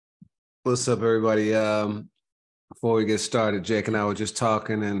What's up, everybody? Before we get started, Jake and I were just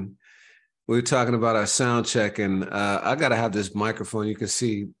talking, and we were talking about our sound check. And I gotta have this microphone. You can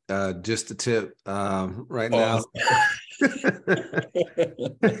see just the tip right now. Pause.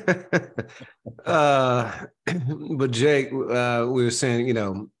 uh, but Jake, we were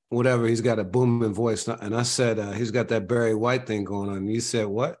saying, whatever. He's got a booming voice, and I said he's got that Barry White thing going on. And you said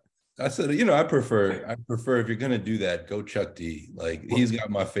what? I said, I prefer if you're gonna do that, go Chuck D. Like he's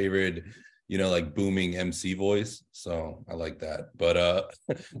got my favorite, like booming MC voice. So I like that. But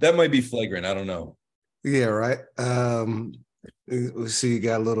that might be flagrant. I don't know. Yeah, right. We see you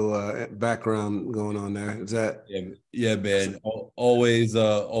got a little background going on there. Is that Yeah, yeah, man. Always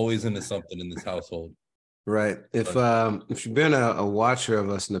into something in this household. right? If you've been a watcher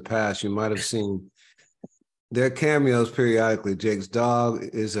of us in the past, you might have seen their cameos periodically. Jake's dog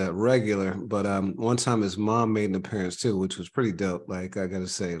is a regular, but one time his mom made an appearance too, which was pretty dope. Like I gotta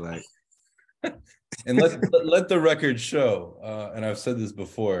say, like And let the record show. And I've said this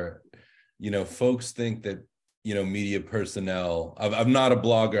before. Folks think that media personnel. I'm not a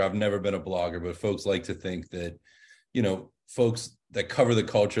blogger. I've never been a blogger, but folks like to think that folks that cover the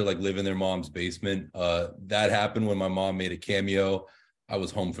culture like live in their mom's basement. That happened when my mom made a cameo. I was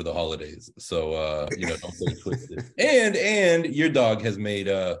home for the holidays, so don't get it twisted. And your dog has made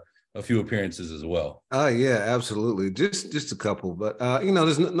a few appearances as well. oh yeah, absolutely. Just a couple, but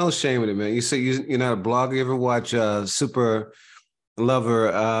there's no shame in it, man. You say you're not a blogger. You ever watch Super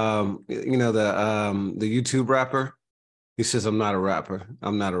Lover? The YouTube rapper. He says, "I'm not a rapper.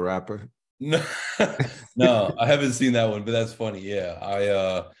 I'm not a rapper." No, no, I haven't seen that one, but that's funny. Yeah,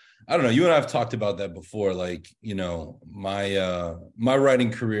 I don't know. You and I have talked about that before. Like, my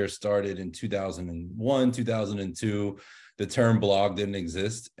writing career started in 2001, 2002. The term blog didn't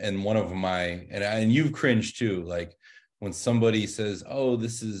exist, and one of my and you've cringed too. Like when somebody says, "Oh,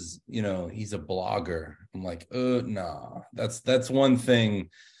 this is he's a blogger," I'm like, nah, that's one thing.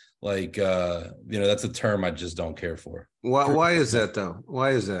 Like, that's a term I just don't care for. Why is that though? Why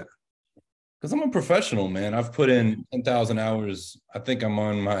is that? Because I'm a professional, man. I've put in 10,000 hours. I think I'm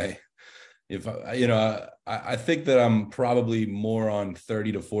on my, if I, I think that I'm probably more on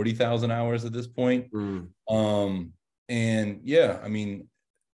 30 to 40,000 hours at this point. Mm. And yeah, I mean,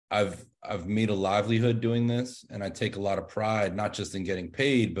 I've made a livelihood doing this, and I take a lot of pride, not just in getting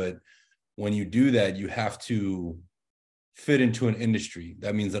paid, but when you do that, you have to fit into an industry.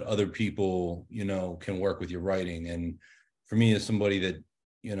 That means that other people, can work with your writing. And for me, as somebody that,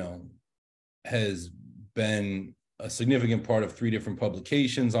 has been a significant part of 3 different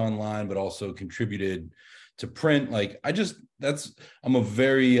publications online, but also contributed to print. Like I'm a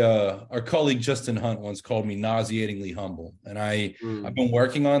very our colleague Justin Hunt once called me nauseatingly humble. And I've been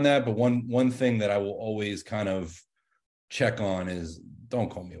working on that. But one thing that I will always kind of check on is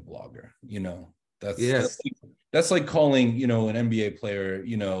don't call me a blogger. That's Yeah. that's like calling, an NBA player,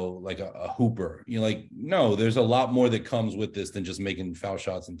 like a hooper. Like, no, there's a lot more that comes with this than just making foul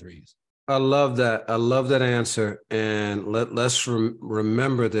shots and threes. I love that. I love that answer. And let's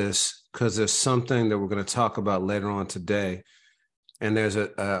remember this because there's something that we're going to talk about later on today. And there's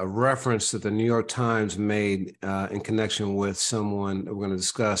a reference that the New York Times made in connection with someone that we're going to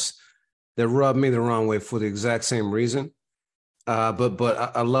discuss that rubbed me the wrong way for the exact same reason. But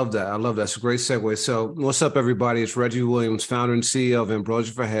I love that. I love that. It's a great segue. So what's up, everybody? It's Reggie Williams, founder and CEO of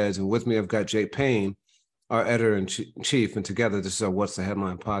Ambrosia for Heads. And with me, I've got Jake Payne, our editor in chief, and together this is our What's the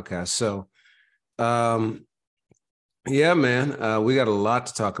Headline podcast. So, yeah, man, we got a lot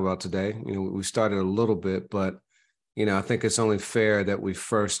to talk about today. We started a little bit, but I think it's only fair that we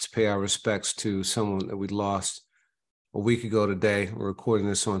first pay our respects to someone that we lost a week ago today. We're recording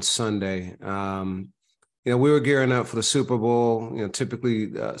this on Sunday. We were gearing up for the Super Bowl.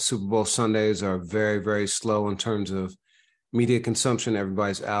 Typically Super Bowl Sundays are very, very slow in terms of media consumption.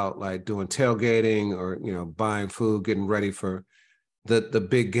 Everybody's out like doing tailgating or buying food, getting ready for the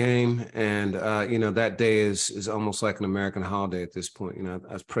big game. And that day is almost like an American holiday at this point.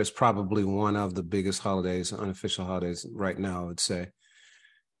 It's probably one of the biggest holidays, unofficial holidays right now, I would say.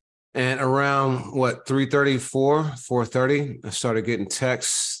 And around 3:30, 4:30, I started getting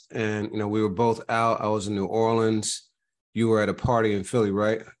texts, and we were both out. I was in New Orleans. You were at a party in Philly,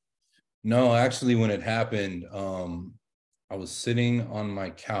 right? No, actually, when it happened, I was sitting on my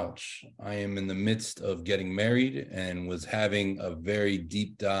couch. I am in the midst of getting married and was having a very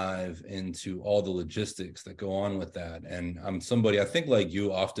deep dive into all the logistics that go on with that. And I'm somebody, I think like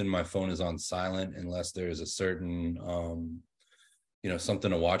you, often my phone is on silent unless there's a certain, something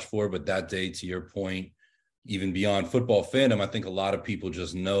to watch for. But that day, to your point, even beyond football fandom, I think a lot of people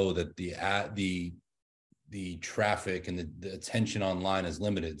just know that the the traffic and the attention online is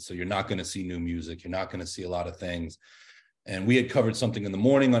limited. So you're not going to see new music. You're not going to see a lot of things. And we had covered something in the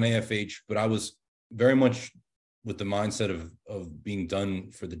morning on AFH, but I was very much with the mindset of being done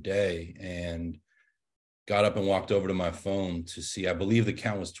for the day, and got up and walked over to my phone to see, I believe the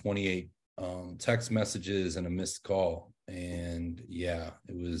count was 28 text messages and a missed call. And yeah,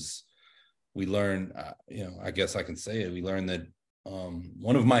 we learned, I guess I can say it. We learned that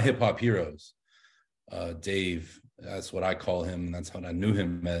one of my hip hop heroes, Dave, that's what I call him, and that's what I knew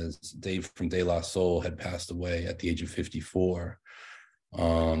him as, Dave from De La Soul, had passed away at the age of 54.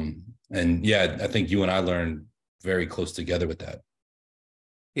 And yeah, I think you and I learned very close together with that.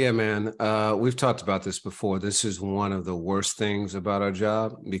 Yeah, man. We've talked about this before. This is one of the worst things about our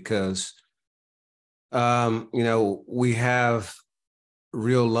job because, we have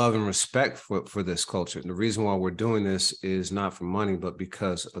real love and respect for this culture. And the reason why we're doing this is not for money, but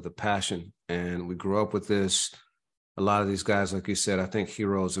because of the passion. And we grew up with this. A lot of these guys, like you said, I think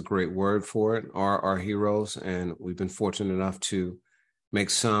hero is a great word for it, are our heroes. And we've been fortunate enough to make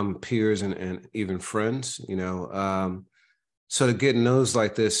some peers and even friends, so to get news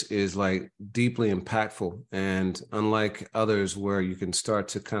like this is like deeply impactful. And unlike others where you can start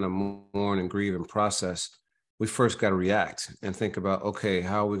to kind of mourn and grieve and process, we first got to react and think about, okay,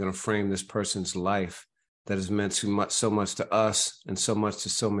 how are we going to frame this person's life that has meant so much to us and so much to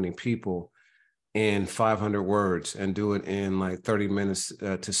so many people in 500 words, and do it in like 30 minutes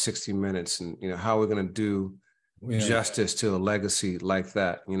to 60 minutes. And, how are we going to do justice to a legacy like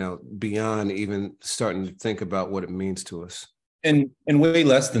that, beyond even starting to think about what it means to us. And way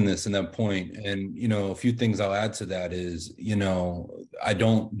less than this in that point. And, a few things I'll add to that is, I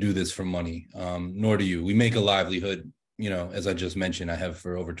don't do this for money, nor do you. We make a livelihood, as I just mentioned, I have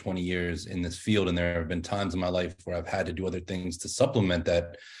for over 20 years in this field. And there have been times in my life where I've had to do other things to supplement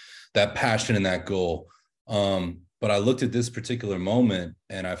that passion and that goal. But I looked at this particular moment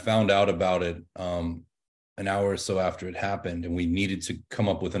and I found out about it an hour or so after it happened, and we needed to come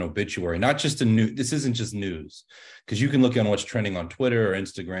up with an obituary, not just this isn't just news, because you can look on what's trending on Twitter or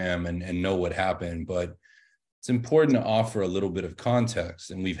Instagram and know what happened, but it's important to offer a little bit of context.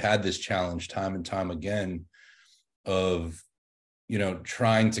 And we've had this challenge time and time again of,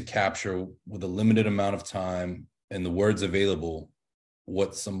 trying to capture with a limited amount of time and the words available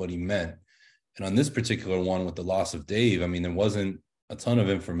what somebody meant. And on this particular one with the loss of Dave, I mean, there wasn't a ton of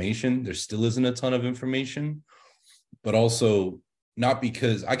information. There still isn't a ton of information, but also not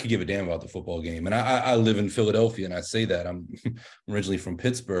because I could give a damn about the football game. And I live in Philadelphia, and I say that I'm originally from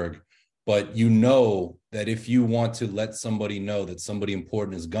Pittsburgh, but that if you want to let somebody know that somebody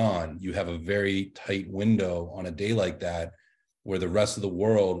important is gone, you have a very tight window on a day like that, where the rest of the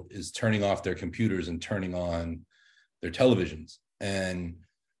world is turning off their computers and turning on their televisions. And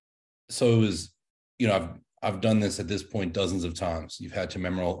so it was, I've done this at this point dozens of times. You've had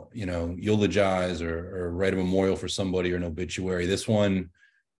to eulogize or write a memorial for somebody or an obituary. This one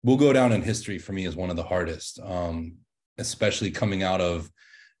will go down in history for me as one of the hardest, especially coming out of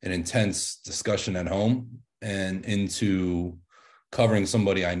an intense discussion at home and into covering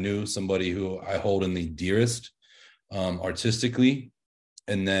somebody I knew, somebody who I hold in the dearest artistically,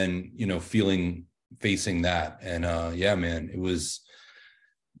 and then, facing that. And yeah, man, it was,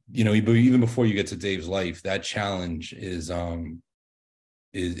 even before you get to Dave's life, that challenge is no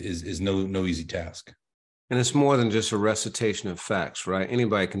easy task. And it's more than just a recitation of facts, right?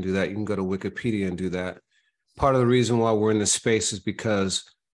 Anybody can do that. You can go to Wikipedia and do that. Part of the reason why we're in this space is because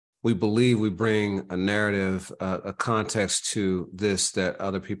we believe we bring a narrative, a context to this that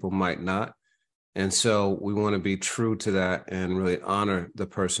other people might not. And so we want to be true to that and really honor the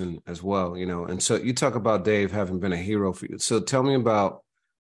person as well, And so you talk about Dave having been a hero for you. So tell me about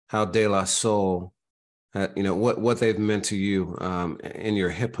how De La Soul, what they've meant to you in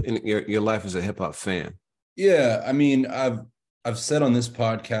your life as a hip hop fan. Yeah, I mean, I've said on this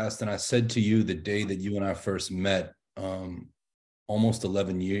podcast, and I said to you the day that you and I first met, almost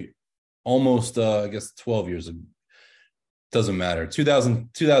 11 years, I guess 12 years ago. Doesn't matter.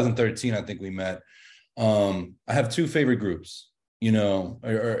 2013, I think we met. I have two favorite groups,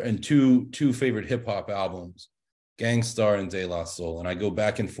 and two favorite hip hop albums, Gang Starr and De La Soul. And I go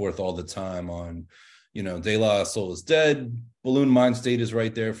back and forth all the time on, De La Soul is dead. Balloon Mind State is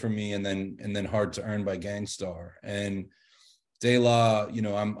right there for me. And then Hard to Earn by Gang Starr. And De La,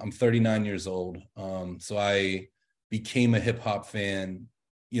 I'm 39 years old. So I became a hip hop fan,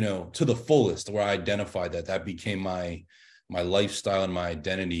 to the fullest, where I identified that became my lifestyle and my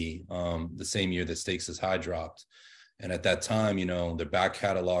identity the same year that Stakes is High dropped. And at that time, the back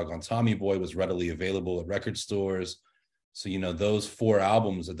catalog on Tommy Boy was readily available at record stores. So, you know, those 4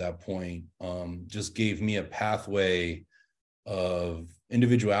 albums at that point just gave me a pathway of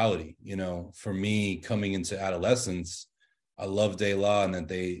individuality. You know, for me coming into adolescence, I love De La, and that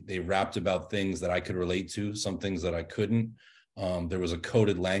they rapped about things that I could relate to, some things that I couldn't. There was a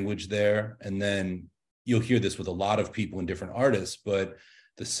coded language there. And then you'll hear this with a lot of people and different artists, but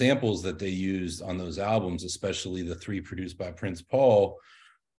the samples that they used on those albums, especially the 3 produced by Prince Paul,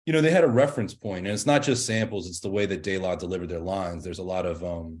 you know, they had a reference point. And it's not just samples, it's the way that De La delivered their lines. There's a lot of,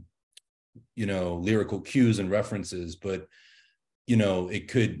 you know, lyrical cues and references, but, you know,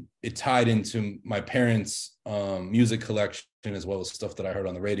 it tied into my parents' music collection, as well as stuff that I heard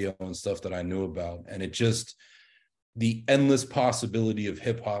on the radio and stuff that I knew about. And it just, the endless possibility of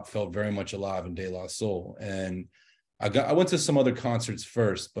hip hop felt very much alive in De La Soul. And I went to some other concerts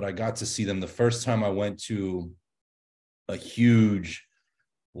first, but I got to see them the first time I went to a huge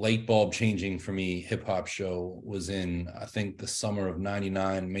light bulb changing for me hip hop show was in, I think, the summer of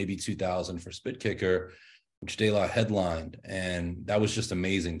 99, maybe 2000 for Spitkicker, which De La headlined. And that was just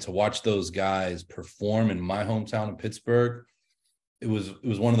amazing to watch those guys perform in my hometown of Pittsburgh. It was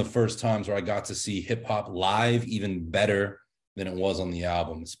one of the first times where I got to see hip hop live even better than it was on the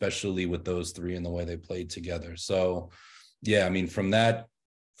album, especially with those 3 and the way they played together. So yeah, I mean, from that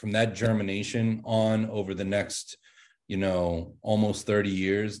germination on over the next, you know, almost 30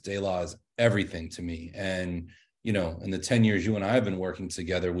 years, De La is everything to me. And, you know, in the 10 years you and I have been working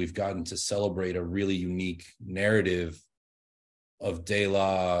together, we've gotten to celebrate a really unique narrative of De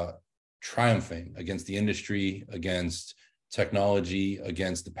La triumphing against the industry, against technology,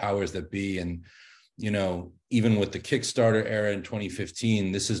 against the powers that be. And, you know, even with the Kickstarter era in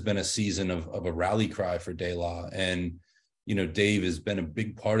 2015, this has been a season of a rally cry for De La. And, you know, Dave has been a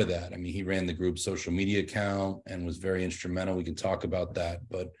big part of that. I mean, he ran the group's social media account and was very instrumental. We can talk about that.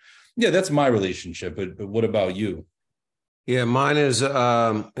 But yeah, that's my relationship. But what about you? Yeah, mine is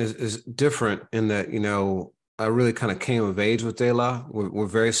different in that, you know, I really kind of came of age with De La. We're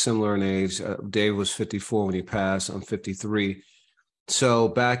very similar in age. Dave was 54 when he passed. I'm 53. So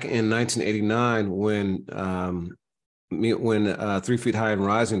back in 1989, when 3 Feet High and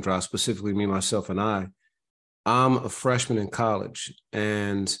Rising dropped, specifically me, myself, and I'm a freshman in college.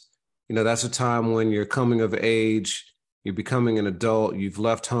 And, you know, that's a time when you're coming of age, you're becoming an adult, you've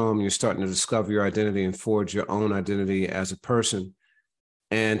left home, you're starting to discover your identity and forge your own identity as a person.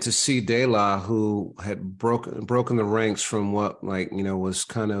 And to see De La, who had broken the ranks from what, like, you know, was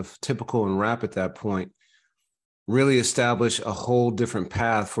kind of typical in rap at that point, really establish a whole different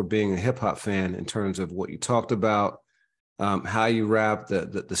path for being a hip hop fan in terms of what you talked about, how you rap,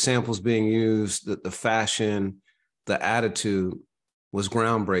 the samples being used, the fashion, the attitude was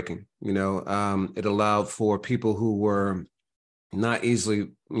groundbreaking. You know, it allowed for people who were not easily,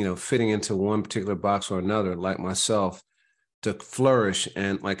 you know, fitting into one particular box or another, like myself, to flourish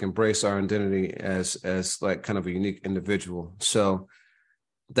and like embrace our identity as like kind of a unique individual. So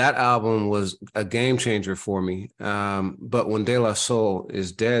that album was a game changer for me. But when De La Soul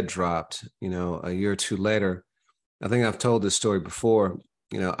Is Dead dropped, you know, a year or two later, I think I've told this story before,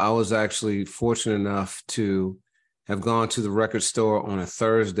 you know, I was actually fortunate enough to have gone to the record store on a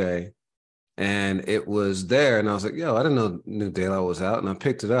Thursday, and it was there. And I was like, yo, I didn't know De La was out. And I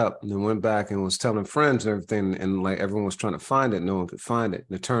picked it up and then went back and was telling friends and everything. And like everyone was trying to find it. No one could find it.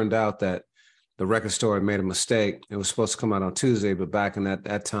 And it turned out that the record store had made a mistake. It was supposed to come out on Tuesday, but back in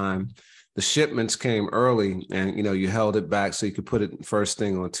that time, the shipments came early and, you know, you held it back so you could put it first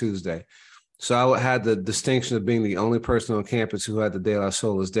thing on Tuesday. So I had the distinction of being the only person on campus who had the De La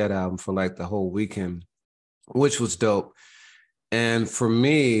Soul Is Dead album for like the whole weekend, which was dope. And for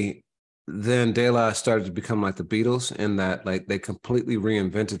me, then De La started to become like the Beatles in that like they completely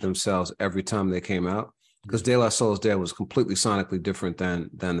reinvented themselves every time they came out, because De La Soul Is Dead was completely sonically different than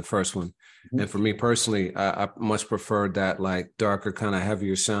the first one. Mm-hmm. And for me personally, I much preferred that like darker, kind of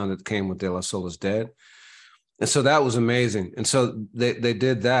heavier sound that came with De La Soul Is Dead. And so that was amazing. And so they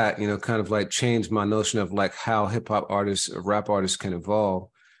did that, you know, kind of like changed my notion of like how hip hop artists, rap artists can evolve.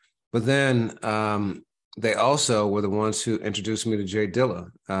 But then they also were the ones who introduced me to Jay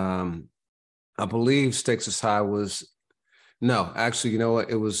Dilla. I believe Stakes Is High was, no, actually, you know what?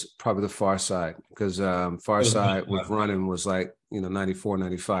 It was probably the Far Side, because Far Side with Running was like, you know, 94,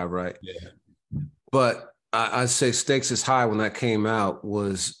 95, right? Yeah. But I'd say Stakes Is High when that came out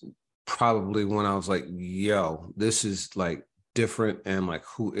was probably when I was like, yo, this is like different. And like,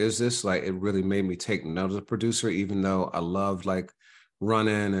 who is this? Like, it really made me take note of the producer, even though I loved like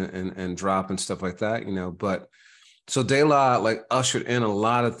Running and Drop and stuff like that, you know, but so De La like ushered in a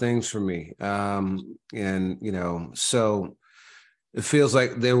lot of things for me. And, you know, so it feels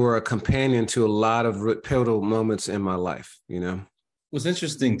like they were a companion to a lot of pivotal moments in my life, you know? What's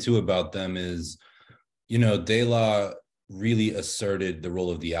interesting too about them is, De La really asserted the role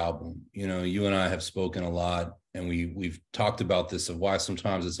of the album. You and I have spoken a lot, and we've talked about this, of why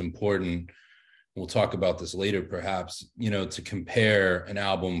sometimes it's important. We'll talk about this later, perhaps, to compare an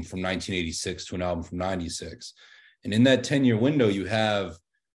album from 1986 to an album from 96. And in that 10-year window, you have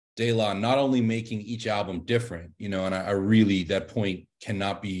De La not only making each album different, and I really, that point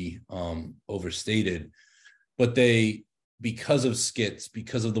cannot be overstated, but because of skits,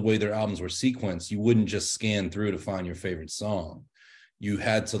 because of the way their albums were sequenced, you wouldn't just scan through to find your favorite song. You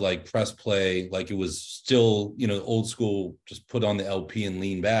had to like press play, like it was still, old school, just put on the LP and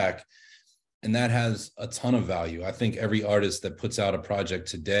lean back. And that has a ton of value. I think every artist that puts out a project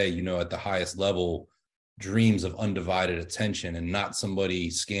today, at the highest level, dreams of undivided attention and not somebody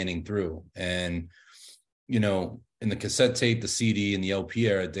scanning through. And, in the cassette tape, the CD, and the LP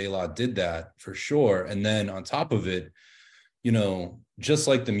era, De La did that for sure. And then on top of it, just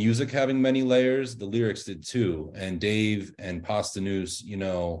like the music having many layers, the lyrics did too. And Dave and Posdnuos,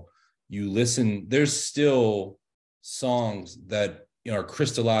 you listen, there's still songs that are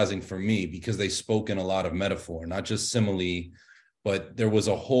crystallizing for me because they spoke in a lot of metaphor, not just simile, but there was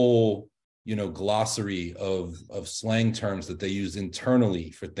a whole, glossary of slang terms that they used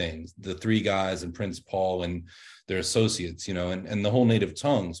internally for things. The three guys and Prince Paul and their associates, and the whole native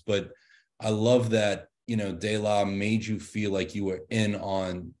tongues. But I love that, De La made you feel like you were in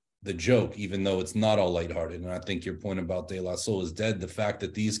on the joke, even though it's not all lighthearted. And I think your point about De La Soul is dead. The fact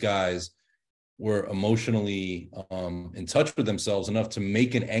that these guys were emotionally in touch with themselves enough to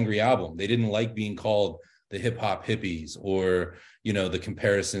make an angry album. They didn't like being called the hip hop hippies, or, the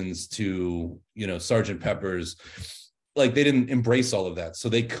comparisons to, Sgt. Pepper's. Like, they didn't embrace all of that. So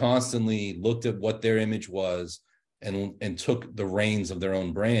they constantly looked at what their image was and took the reins of their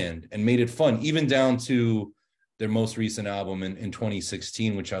own brand and made it fun, even down to their most recent album in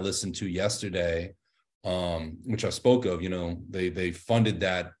 2016, which I listened to yesterday, which I spoke of. They funded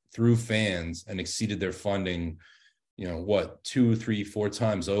that through fans and exceeded their funding, 2, 3, 4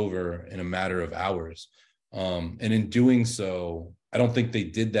 times over in a matter of hours. And in doing so, I don't think they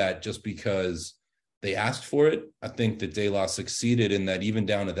did that just because they asked for it. I think that De La succeeded in that. Even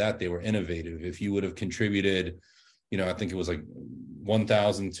down to that, they were innovative. If you would have contributed, I think it was like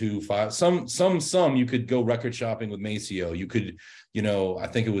 1,000 to 5, some you could go record shopping with Maceo. You could, I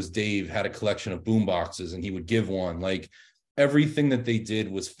think it was Dave had a collection of boom boxes and he would give one. Like, everything that they did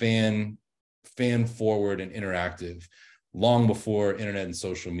was fan forward and interactive, long before internet and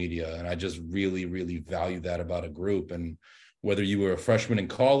social media. And I just really, really value that about a group. And whether you were a freshman in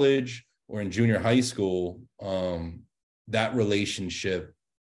college or in junior high school, that relationship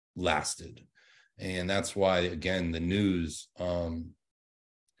lasted. And that's why, again, the news,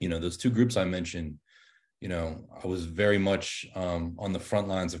 those two groups I mentioned, I was very much on the front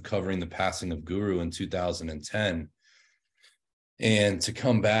lines of covering the passing of Guru in 2010. And to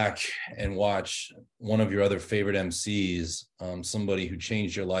come back and watch one of your other favorite MCs, somebody who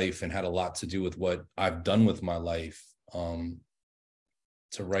changed your life and had a lot to do with what I've done with my life, to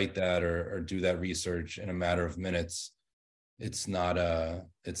write that or do that research in a matter of minutes, it's not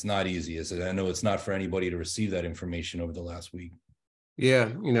easy, is it? I know it's not for anybody to receive that information over the last week. Yeah,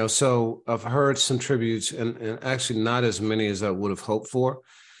 so I've heard some tributes, and actually not as many as I would have hoped for,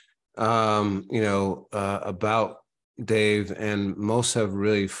 about Dave, and most have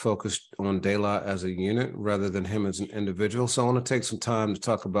really focused on De La as a unit rather than him as an individual. So I want to take some time to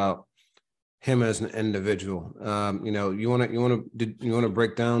talk about him as an individual. You want to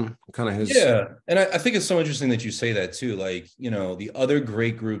break down kind of his? Yeah, and I think it's so interesting that you say that too. Like, the other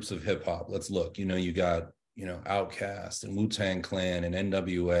great groups of hip hop. Let's look. You got Outkast and Wu-Tang Clan and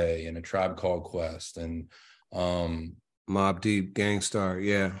NWA and A Tribe Called Quest and Mobb Deep, Gang Starr.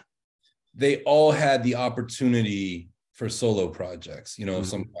 Yeah, they all had the opportunity for solo projects. Of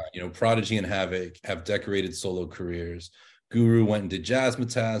some kind. Prodigy and Havoc have decorated solo careers. Guru went and did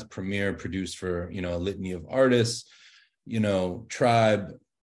Jazzmatazz. Premier produced for, a litany of artists. Tribe,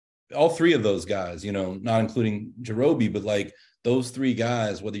 all three of those guys, not including Jarobi, but like those three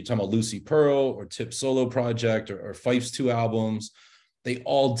guys, whether you're talking about Lucy Pearl or Tip's solo project or Phife's 2 albums, they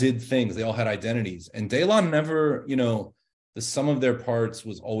all did things. They all had identities. And De La never, the sum of their parts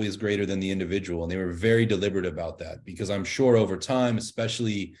was always greater than the individual. And they were very deliberate about that, because I'm sure over time,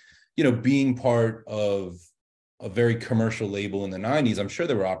 especially, being part of a very commercial label in the 90s, I'm sure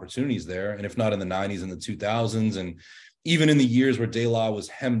there were opportunities there. And if not in the 90s, in the 2000s, and even in the years where De La was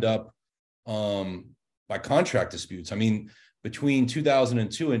hemmed up by contract disputes. I mean, between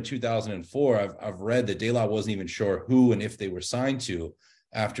 2002 and 2004, I've read that De La wasn't even sure who and if they were signed to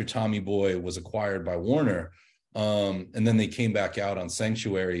after Tommy Boy was acquired by Warner. And then they came back out on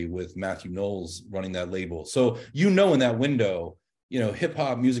Sanctuary with Matthew Knowles running that label. So, in that window, hip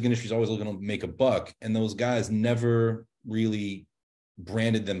hop music industry is always looking to make a buck. And those guys never really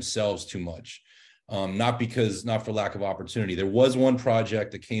branded themselves too much. Not for lack of opportunity. There was one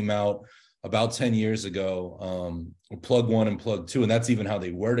project that came out about 10 years ago, Plug One and Plug Two, and that's even how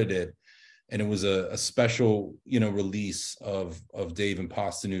they worded it. And it was a special, release of Dave and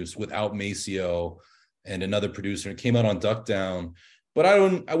Posdnuos without Maceo and another producer. It came out on Duck Down, but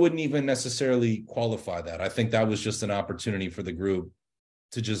I wouldn't even necessarily qualify that. I think that was just an opportunity for the group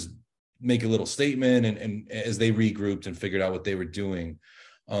to just make a little statement and as they regrouped and figured out what they were doing.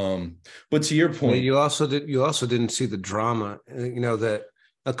 But to your point, you also didn't see the drama, that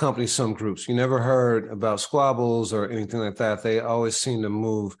accompanies some groups. You never heard about squabbles or anything like that. They always seem to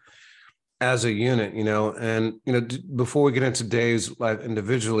move as a unit, and, before we get into Dave's life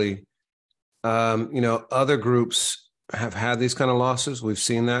individually, other groups have had these kind of losses. We've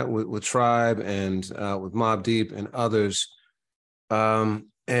seen that with Tribe and with Mobb Deep and others.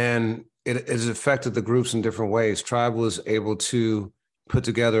 And it has affected the groups in different ways. Tribe was able to put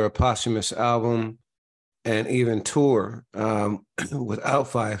together a posthumous album and even tour without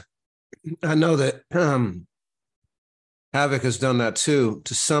Five. I know that Havoc has done that too,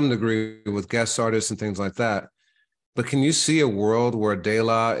 to some degree, with guest artists and things like that. But can you see a world where De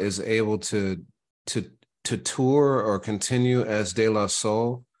La is able to tour or continue as De La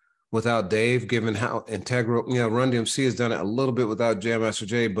Soul without Dave, given how integral, Run DMC has done it a little bit without Jam Master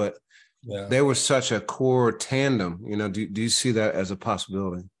Jay, but they were such a core tandem. Do you see that as a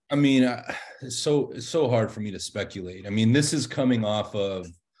possibility? I mean, it's so hard for me to speculate. I mean, this is coming off of,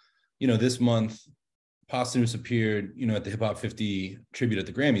 this month, Posthnuos appeared, at the Hip Hop 50 tribute at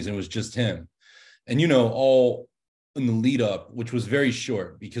the Grammys, and it was just him. And, all in the lead up, which was very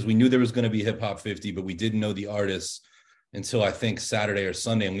short because we knew there was going to be Hip Hop 50, but we didn't know the artists until I think Saturday or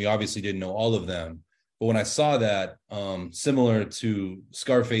Sunday. And we obviously didn't know all of them. But when I saw that, similar to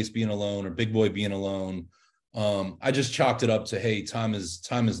Scarface being alone or Big Boy being alone, I just chalked it up to, hey, time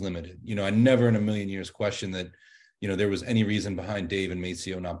is limited. I never in a million years questioned that, there was any reason behind Dave and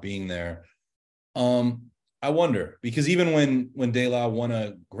Maceo not being there. I wonder, because even when De La won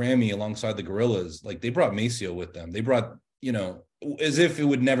a Grammy alongside the Gorillaz, like, they brought Maceo with them. They brought, as if it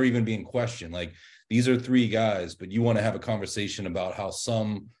would never even be in question. Like, these are three guys, but you want to have a conversation about how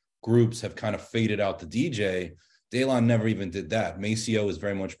some groups have kind of faded out the DJ. De La never even did that. Maceo is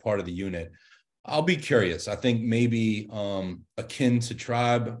very much part of the unit. I'll be curious. I think maybe akin to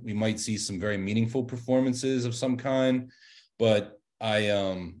Tribe, we might see some very meaningful performances of some kind, but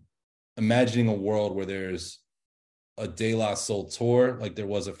imagining a world where there's a De La Soul tour like there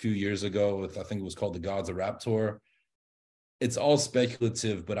was a few years ago with, I think it was called the Gods of Rap tour. It's all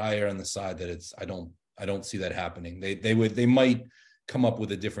speculative, but I err on the side that I don't see that happening. They might come up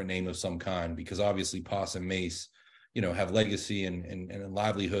with a different name of some kind, because obviously Pos and Mace, have legacy and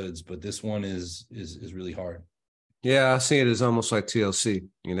livelihoods, but this one is really hard. Yeah, I see it as almost like TLC,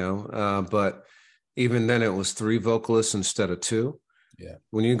 but even then it was 3 vocalists instead of 2. Yeah.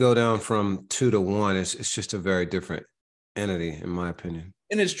 When you go down from 2 to 1, it's just a very different entity, in my opinion.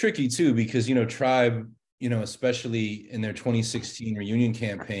 And it's tricky too, because, Tribe, especially in their 2016 reunion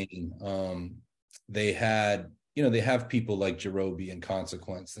campaign, they have people like Jarobi and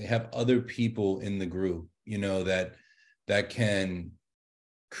Consequence. They have other people in the group, that can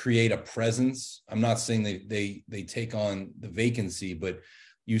create a presence. I'm not saying they take on the vacancy, but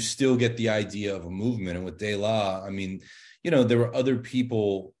you still get the idea of a movement. And with De La, I mean, there were other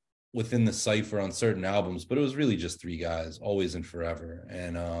people within the cipher on certain albums, but it was really just 3 guys, always and forever.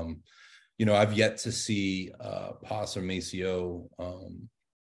 And, I've yet to see Pos or Maceo,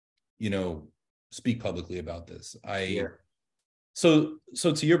 speak publicly about this. So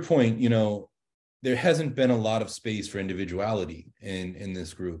to your point, there hasn't been a lot of space for individuality in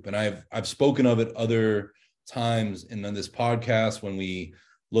this group. And I've spoken of it other times in this podcast when we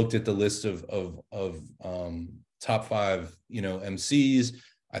looked at the list of top 5, MCs.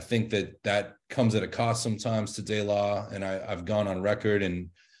 I think that comes at a cost sometimes to De La. And I've gone on record and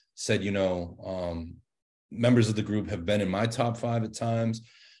said, members of the group have been in my top 5 at times,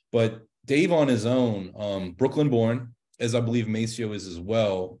 but Dave on his own, Brooklyn born, as I believe Maceo is as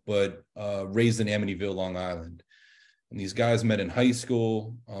well, but raised in Amityville, Long Island. And these guys met in high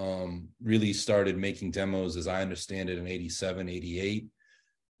school, really started making demos, as I understand it, in 87, 88,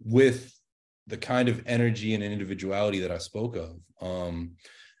 with the kind of energy and individuality that I spoke of.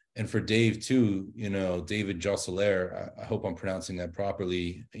 And for Dave too, David Josselere, I hope I'm pronouncing that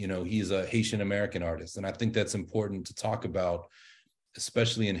properly. He's a Haitian American artist. And I think that's important to talk about,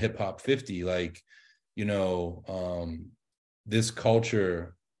 especially in hip hop 50, like, this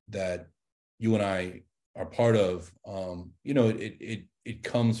culture that you and I are part of, it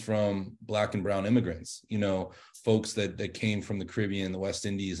comes from Black and brown immigrants, folks that came from the Caribbean, the West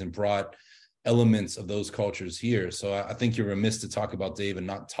Indies, and brought elements of those cultures here. So I think you're remiss to talk about Dave and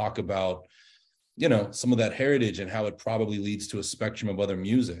not talk about, some of that heritage and how it probably leads to a spectrum of other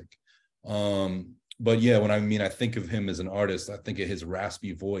music. But yeah, I think of him as an artist, I think of his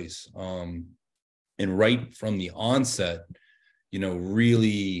raspy voice. And right from the onset,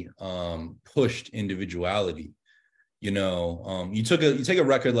 really pushed individuality. You take a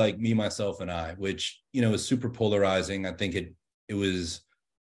record like Me, Myself, and I, which, is super polarizing. I think it was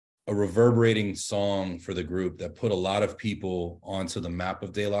a reverberating song for the group that put a lot of people onto the map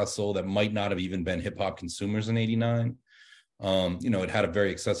of De La Soul that might not have even been hip hop consumers in '89. It had a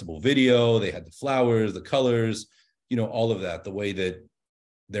very accessible video. They had the flowers, the colors, all of that, the way that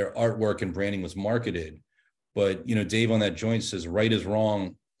their artwork and branding was marketed. But, Dave on that joint says, right is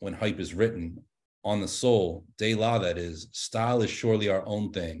wrong when hype is written. On the soul, De La, that is, style is surely our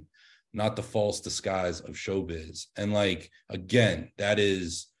own thing, not the false disguise of showbiz. And like, again,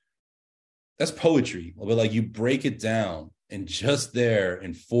 that's poetry. But like, you break it down and just there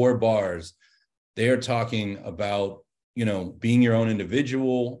in 4 bars, they are talking about, being your own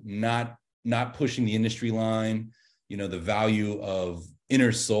individual, not pushing the industry line, the value of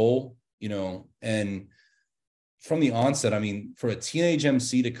inner soul, and from the onset, for a teenage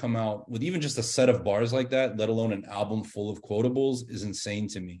MC to come out with even just a set of bars like that, let alone an album full of quotables, is insane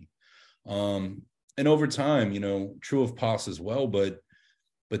to me. And over time, true of Pos as well, but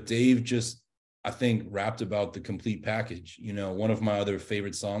Dave just, I think, rapped about the complete package. One of my other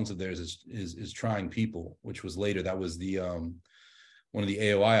favorite songs of theirs is Trying People, which was later. That was the one of the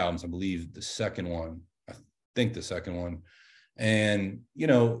AOI albums, I believe, the second one. I think the second one. And,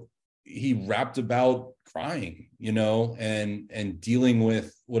 he rapped about crying, and dealing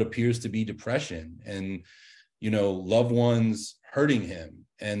with what appears to be depression and, loved ones hurting him.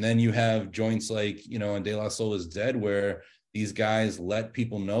 And then you have joints like, on De La Soul Is Dead, where these guys let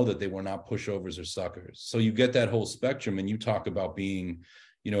people know that they were not pushovers or suckers. So you get that whole spectrum, and you talk about being,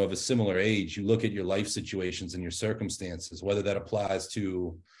 of a similar age. You look at your life situations and your circumstances, whether that applies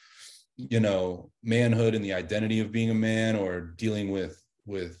to, manhood and the identity of being a man, or dealing with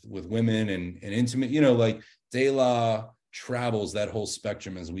women and intimate, like De La travels that whole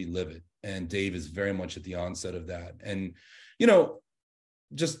spectrum as we live it. And Dave is very much at the onset of that. And,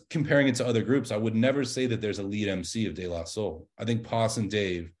 just comparing it to other groups, I would never say that there's a lead MC of De La Soul. I think Pos and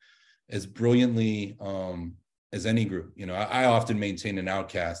Dave, as brilliantly as any group, I often maintain an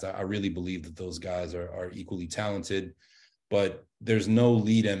Outkast. I really believe that those guys are equally talented, but there's no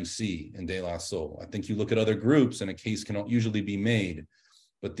lead MC in De La Soul. I think you look at other groups and a case can usually be made,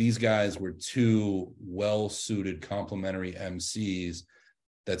 but these guys were 2 well-suited complementary MCs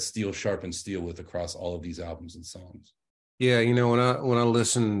that steel sharpens steel with across all of these albums and songs. Yeah, when I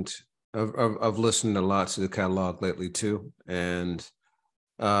listened, I've listened a lot to the catalog lately too, and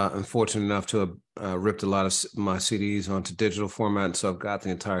I'm fortunate enough to have ripped a lot of my CDs onto digital format, so I've got the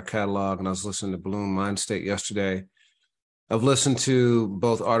entire catalog. And I was listening to Bloom Mindstate yesterday. I've listened to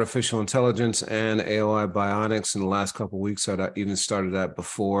both Artificial Intelligence and AOI Bionics in the last couple of weeks. I'd even started that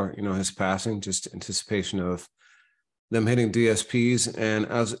before, his passing, just anticipation of them hitting DSPs. And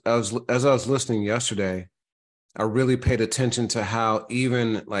as I was listening yesterday, I really paid attention to how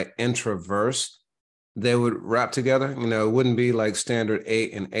even like intra-verse they would rap together. It wouldn't be like standard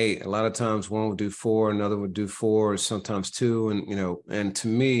 8 and 8. A lot of times one would do 4, another would do 4, or sometimes 2. And, and to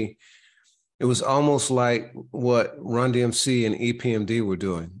me, it was almost like what Run DMC and EPMD were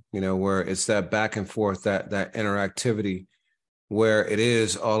doing, where it's that back and forth, that interactivity, where it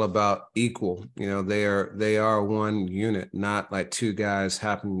is all about equal. They are one unit, not like 2 guys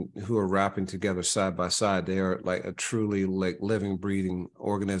who are rapping together side by side. They are like a truly like living, breathing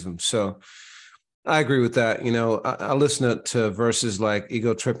organism. So I agree with that. I listened to verses like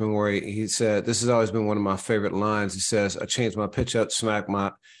Ego Tripping, where he said, this has always been one of my favorite lines. He says, I changed my pitch up,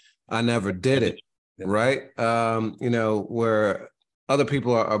 I never did it. Right. Where other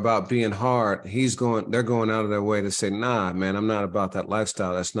people are about being hard. They're going out of their way to say, nah, man, I'm not about that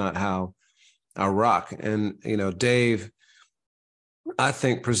lifestyle. That's not how I rock. And, Dave, I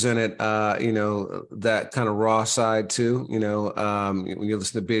think presented, that kind of raw side too, when you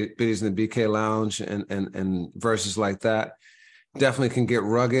listen to Biddies in the BK Lounge and verses like that, definitely can get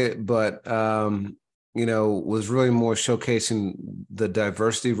rugged, but was really more showcasing the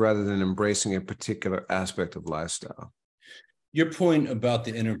diversity rather than embracing a particular aspect of lifestyle. Your point about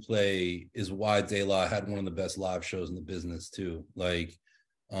the interplay is why De La had one of the best live shows in the business too. Like,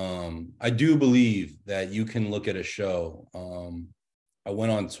 I do believe that you can look at a show. I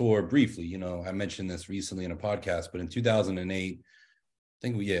went on tour briefly, I mentioned this recently in a podcast, but in 2008,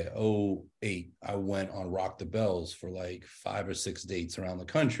 '08, I went on Rock the Bells for like 5 or 6 dates around the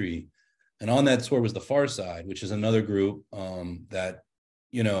country. And on that tour was the Pharcyde, which is another group that,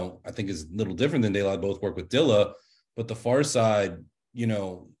 I think is a little different than De La. Both work with Dilla, but the Pharcyde,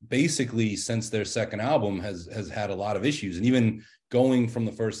 basically since their second album has had a lot of issues. And even going from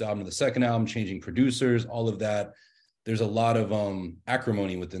the first album to the second album, changing producers, all of that, there's a lot of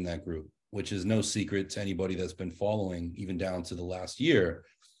acrimony within that group, which is no secret to anybody that's been following even down to the last year.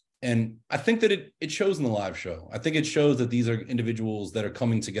 And I think that it shows in the live show. I think it shows that these are individuals that are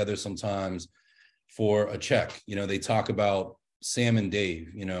coming together sometimes for a check. They talk about Sam and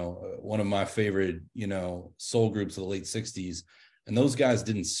Dave, one of my favorite, soul groups of the late 60s. And those guys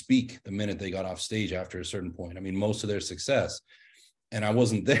didn't speak the minute they got off stage after a certain point. I mean, most of their success. And I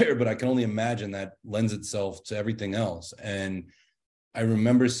wasn't there, but I can only imagine that lends itself to everything else. And I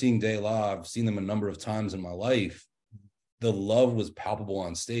remember seeing De La. I've seen them a number of times in my life. The love was palpable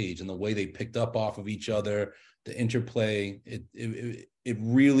on stage, and the way they picked up off of each other, the interplay, it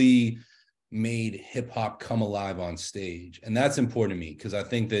really made hip hop come alive on stage. And that's important to me, because I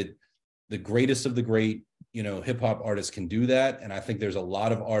think that the greatest of the great, hip hop artists can do that. And I think there's a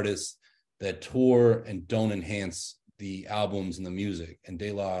lot of artists that tour and don't enhance the albums and the music. And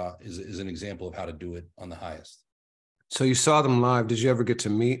De La is an example of how to do it on the highest. So you saw them live. Did you ever get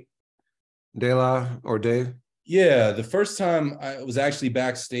to meet De La or Dave? Yeah, the first time I was actually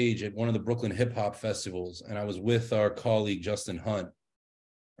backstage at one of the Brooklyn hip hop festivals, and I was with our colleague Justin Hunt,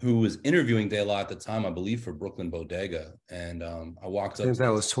 who was interviewing De La at the time, I believe, for Brooklyn Bodega. And I walked up. I think that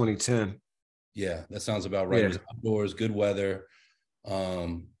was 2010. Yeah, that sounds about right. Yeah. It was outdoors, good weather.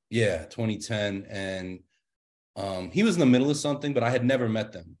 2010. And he was in the middle of something, but I had never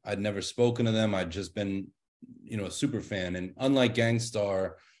met them. I'd never spoken to them. I'd just been, a super fan. And unlike Gang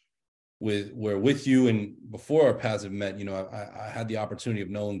Starr, we're with you, and before our paths have met, I had the opportunity of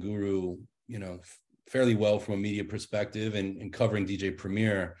knowing Guru, fairly well from a media perspective, and covering DJ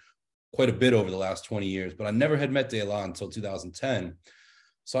Premier quite a bit over the last 20 years. But I never had met De La until 2010.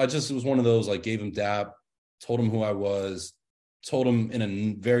 So it was one of those, like, gave him dap, told him who I was, told him in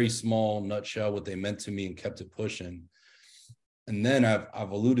a very small nutshell what they meant to me, and kept it pushing. And then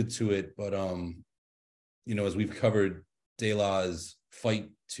I've alluded to it, but as we've covered De La's fight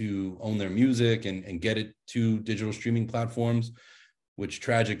to own their music and get it to digital streaming platforms, which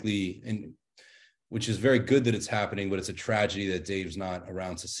tragically, and which is very good that it's happening, but it's a tragedy that Dave's not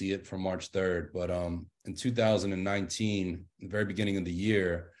around to see it from March 3rd. But in 2019, the very beginning of the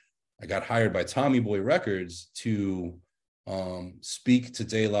year, I got hired by Tommy Boy Records to speak to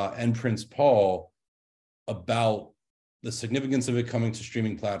De La and Prince Paul about the significance of it coming to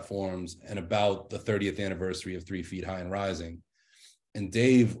streaming platforms and about the 30th anniversary of 3 Feet High and Rising. And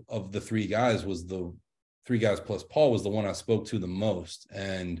Dave, of the three guys, was the 3 guys plus Paul, was the one I spoke to the most.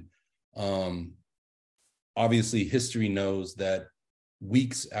 And obviously history knows that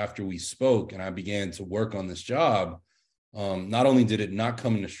weeks after we spoke and I began to work on this job, not only did it not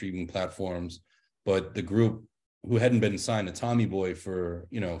come into streaming platforms, but the group, who hadn't been signed to Tommy Boy for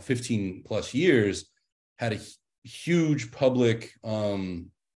 15 plus years, had a huge public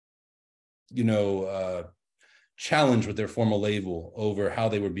challenge with their former label over how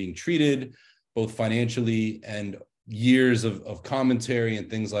they were being treated, both financially and years of commentary and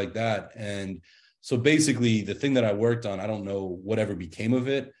things like that. And so basically the thing that I worked on, I don't know whatever became of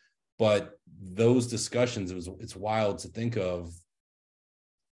it, but those discussions, it's wild to think of,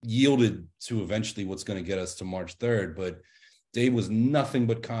 yielded to eventually what's going to get us to March 3rd. But Dave was nothing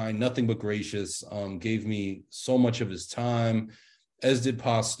but kind, nothing but gracious, gave me so much of his time, as did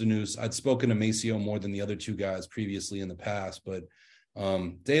Posdnuos. I'd spoken to Maceo more than the other 2 guys previously in the past, but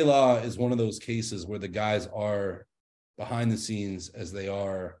De La is one of those cases where the guys are behind the scenes as they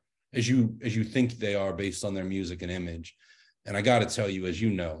are, as you think they are, based on their music and image. And I got to tell you, as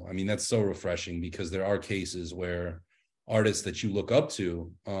you know, I mean, that's so refreshing, because there are cases where artists that you look up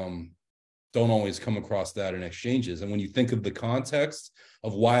to don't always come across that in exchanges. And when you think of the context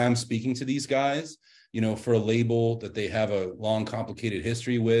of why I'm speaking to these guys, for a label that they have a long, complicated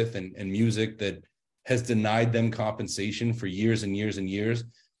history with, and music that has denied them compensation for years and years and years,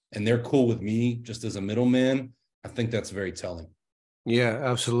 and they're cool with me just as a middleman, I think that's very telling. Yeah,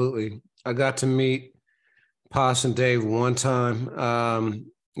 absolutely. I got to meet Pos and Dave one time.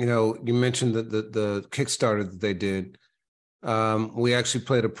 You mentioned the Kickstarter that they did. We actually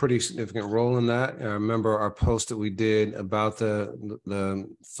played a pretty significant role in that. I remember our post that we did about the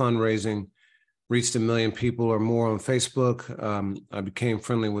fundraising reached 1 million people or more on Facebook. I became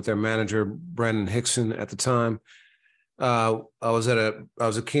friendly with their manager, Brandon Hickson, at the time. I was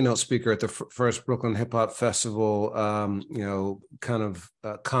a keynote speaker at the first Brooklyn Hip Hop Festival,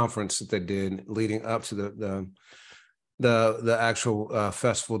 conference that they did leading up to the actual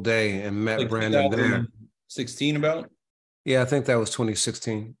festival day, and met Like Brandon there. 2016 about? Yeah, I think that was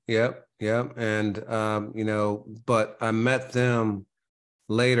 2016. Yep. And but I met them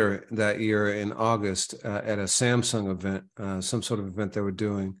later that year in August at a Samsung event, some sort of event they were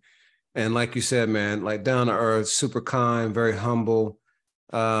doing. And like you said, man, like down to earth, super kind, very humble,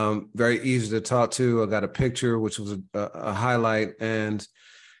 very easy to talk to. I got a picture, which was a highlight, and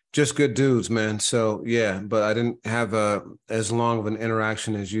just good dudes, man. So yeah, but I didn't have as long of an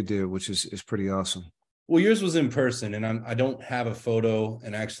interaction as you did, which is pretty awesome. Well, yours was in person, and I don't have a photo.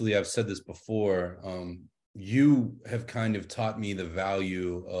 And actually, I've said this before. You have kind of taught me the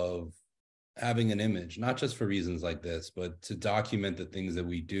value of having an image, not just for reasons like this, but to document the things that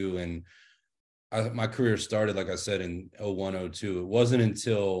we do. And my career started, like I said, in 01, 02. It wasn't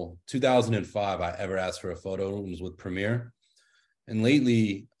until 2005 I ever asked for a photo. It was with Premiere. And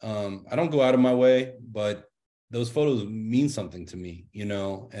lately, I don't go out of my way, but those photos mean something to me,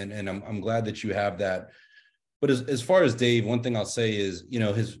 and I'm glad that you have that. But as far as Dave, one thing I'll say is,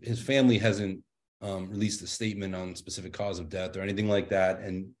 his family hasn't released a statement on specific cause of death or anything like that.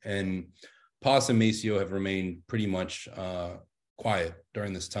 And Paz and Maceo have remained pretty much quiet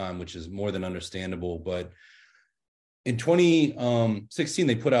during this time, which is more than understandable. But in 2016,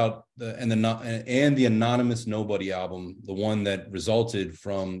 they put out the Anonymous Nobody album, the one that resulted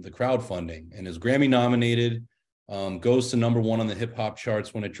from the crowdfunding, and is Grammy nominated, goes to #1 on the hip hop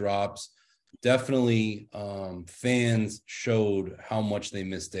charts when it drops. Definitely fans showed how much they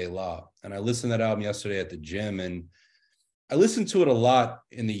miss De La. And I listened to that album yesterday at the gym, and I listened to it a lot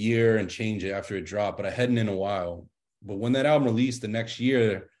in the year and change it after it dropped, but I hadn't in a while. But when that album released the next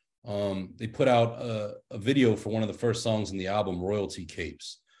year, they put out a video for one of the first songs in the album, Royalty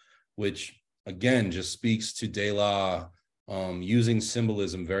Capes, which again just speaks to De La using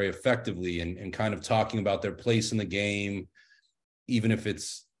symbolism very effectively and kind of talking about their place in the game, even if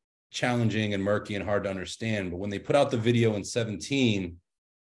it's challenging and murky and hard to understand. But when they put out the video in 2017,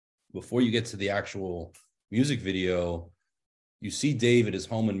 before you get to the actual music video, you see Dave at his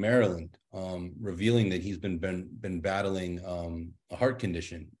home in Maryland, revealing that he's been battling a heart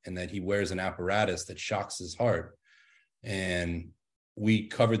condition, and that he wears an apparatus that shocks his heart. And we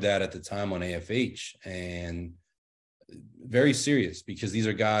covered that at the time on AFH, and very serious, because these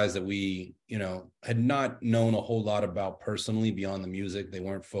are guys that we, had not known a whole lot about personally beyond the music. They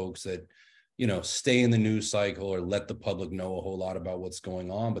weren't folks that, stay in the news cycle or let the public know a whole lot about what's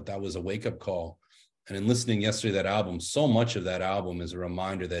going on. But that was a wake-up call. And in listening yesterday to that album, so much of that album is a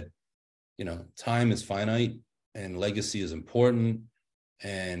reminder that, time is finite and legacy is important.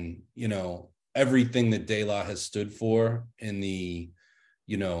 And, everything that De La has stood for in the,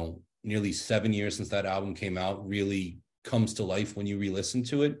 nearly 7 years since that album came out really comes to life when you re-listen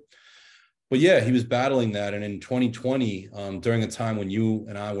to it. But yeah, he was battling that. And in 2020, during a time when you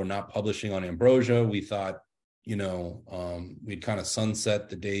and I were not publishing on Ambrosia, we thought, we'd kind of sunset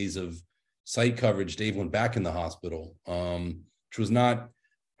the days of site coverage. Dave went back in the hospital, which was not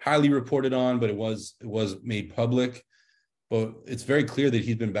highly reported on, but it was made public. But it's very clear that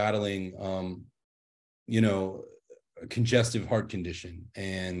he's been battling, a congestive heart condition.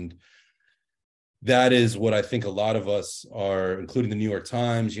 And that is what I think a lot of us are, including the New York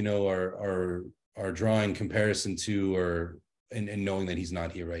Times, are drawing comparison to, or and knowing that he's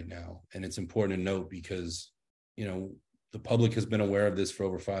not here right now. And it's important to note because, the public has been aware of this for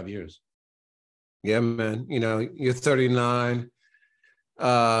over 5 years. Yeah, man. You're 39,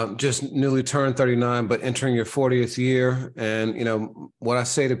 just newly turned 39, but entering your 40th year. And, what I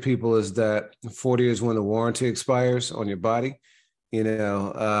say to people is that 40 is when the warranty expires on your body.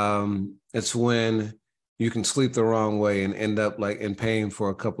 It's when you can sleep the wrong way and end up like in pain for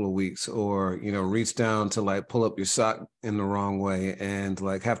a couple of weeks, or, reach down to like pull up your sock in the wrong way and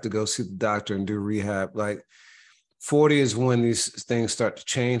like have to go see the doctor and do rehab. Like 40 is when these things start to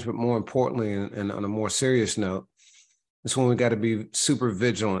change. But more importantly, and on a more serious note, it's when we got to be super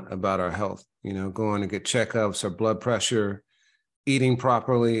vigilant about our health, going to get checkups, our blood pressure, eating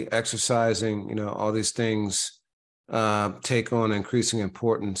properly, exercising, all these things take on increasing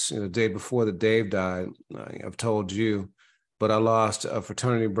importance. The day before the Dave died, I've told you, but I lost a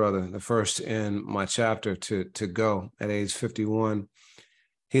fraternity brother, the first in my chapter to go at age 51.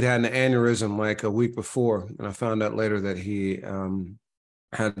 he'd had an aneurysm like a week before, and I found out later that he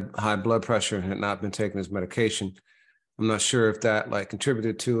had high blood pressure and had not been taking his medication. I'm not sure if that like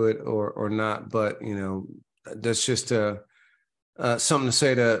contributed to it or not, but you know, that's just something to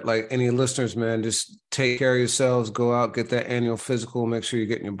say to like any listeners, man. Just take care of yourselves, go out, get that annual physical, make sure you're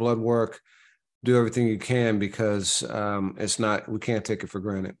getting your blood work, do everything you can, because it's not, we can't take it for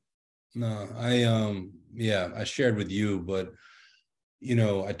granted. No, I shared with you, but you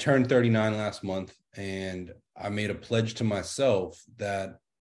know, I turned 39 last month, and I made a pledge to myself that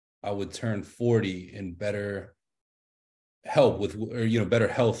I would turn 40 in better health better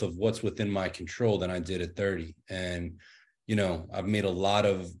health of what's within my control than I did at 30. And, you know, I'm making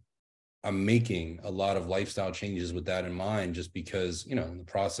a lot of lifestyle changes with that in mind, just because, you know, in the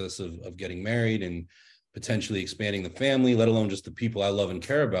process of getting married and potentially expanding the family, let alone just the people I love and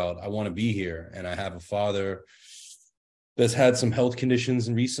care about, I want to be here. And I have a father that's had some health conditions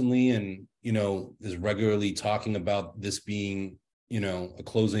recently, and, you know, is regularly talking about this being, you know, a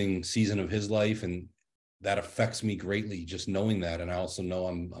closing season of his life. And that affects me greatly, just knowing that. And I also know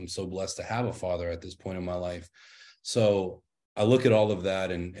I'm so blessed to have a father at this point in my life. So I look at all of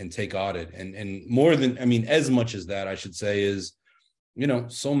that and take audit. And more than, I mean, as much as that, I should say, is, you know,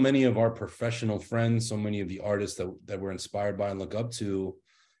 so many of our professional friends, so many of the artists that we're inspired by and look up to,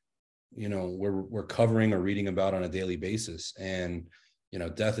 you know, we're covering or reading about on a daily basis. And, you know,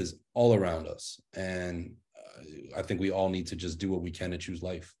 death is all around us. And I think we all need to just do what we can to choose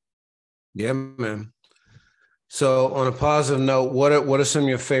life. Yeah, man. So on a positive note, what are some of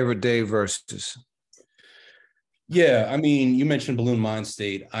your favorite Dave verses? Yeah, I mean, you mentioned Balloon Mind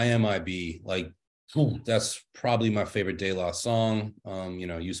State, IMIB, like, that's probably my favorite De La song. You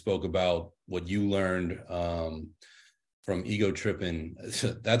know, you spoke about what you learned from Ego Trippin'.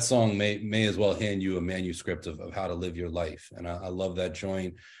 That song may as well hand you a manuscript of how to live your life. And I love that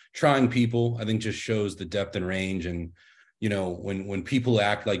joint. Trying People, I think, just shows the depth and range. And, you know, when people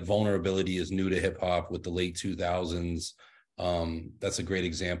act like vulnerability is new to hip hop with the late 2000s, that's a great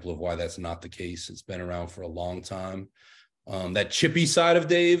example of why that's not the case. It's been around for a long time. That chippy side of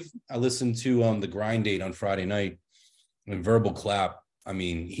Dave, I listened to the Grind Date on Friday night, and Verbal Clap, I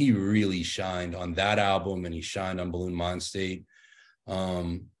mean, he really shined on that album, and he shined on Balloon Mind State.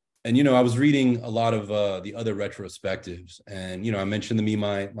 And, you know, I was reading a lot of the other retrospectives, and, you know, I mentioned the Me,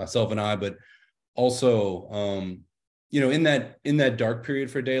 Myself, and I, but also, you know, in that dark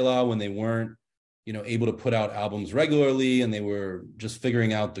period for De La, when they weren't, you know, able to put out albums regularly, and they were just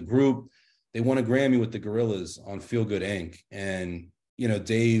figuring out the group, they won a Grammy with the Gorillaz on Feel Good Inc. And, you know,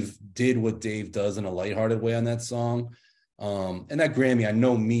 Dave did what Dave does in a lighthearted way on that song. And that Grammy, I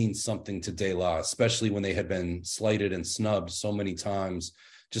know, means something to De La, especially when they had been slighted and snubbed so many times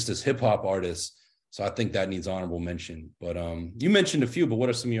just as hip hop artists. So I think that needs honorable mention. But you mentioned a few, but what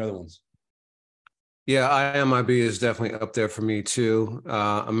are some of your other ones? Yeah, IMIB is definitely up there for me too.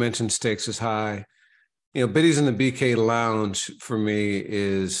 I mentioned Stakes is High. You know, Biddies in the BK Lounge for me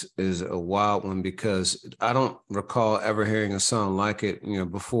is a wild one, because I don't recall ever hearing a song like it, you know,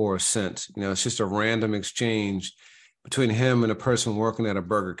 before or since. You know, it's just a random exchange between him and a person working at a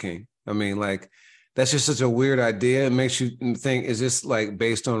Burger King. I mean, like, that's just such a weird idea. It makes you think, is this like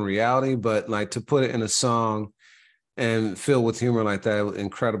based on reality? But like, to put it in a song and filled with humor like that,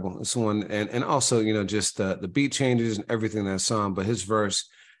 incredible. It's one, and also, you know, just the beat changes and everything in that song, but his verse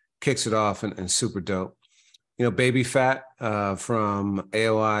kicks it off and super dope. You know, Baby Fat from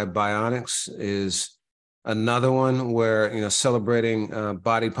AOI Bionics is another one where, you know, celebrating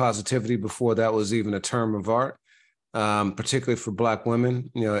body positivity before that was even a term of art, particularly for Black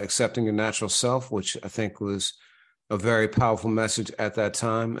women, you know, accepting your natural self, which I think was a very powerful message at that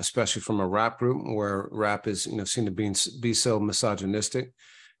time, especially from a rap group where rap is, you know, seen to be so misogynistic.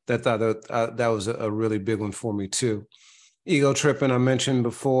 That was a really big one for me too. Ego Trippin', I mentioned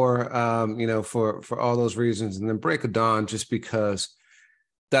before, you know, for all those reasons. And then Break of Dawn, just because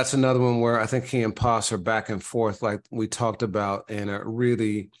that's another one where I think he and Pos are back and forth, like we talked about, in a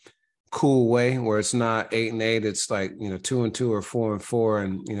really cool way, where it's not 8 and 8, it's like, you know, 2 and 2 or 4 and 4.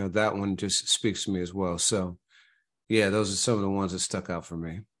 And, you know, that one just speaks to me as well. So yeah, those are some of the ones that stuck out for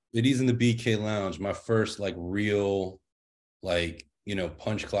me. Biddies in the BK Lounge, my first like real, like, you know,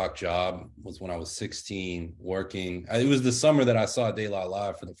 punch clock job was when I was 16 working. It was the summer that I saw De La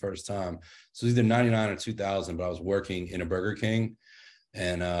live for the first time. So it was either 99 or 2000, but I was working in a Burger King.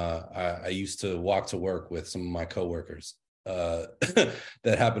 And I used to walk to work with some of my coworkers that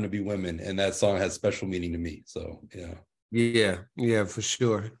happened to be women. And that song has special meaning to me. So, yeah. Yeah, for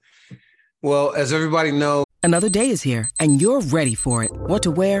sure. Well, as everybody knows, another day is here and you're ready for it. What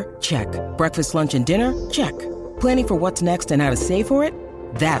to wear? Check. Breakfast, lunch, and dinner? Check. Planning for what's next and how to save for it?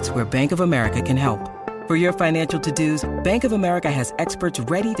 That's where Bank of America can help. For your financial to-dos, Bank of America has experts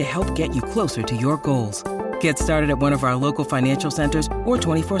ready to help get you closer to your goals. Get started at one of our local financial centers or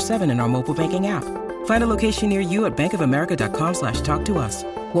 24/7 in our mobile banking app. Find a location near you at bankofamerica.com/talktous.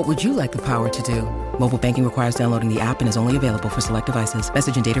 What would you like the power to do? Mobile banking requires downloading the app and is only available for select devices.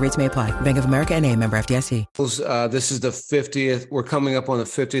 Message and data rates may apply. Bank of America N.A., member FDIC. This is the 50th. We're coming up on the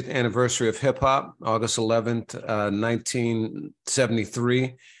 50th anniversary of hip hop. August 11th,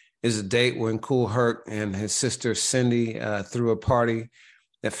 1973 is a date when Kool Herc and his sister Cindy threw a party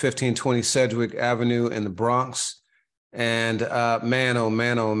at 1520 Sedgwick Avenue in the Bronx. And man, oh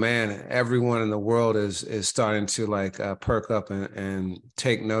man, everyone in the world is starting to perk up and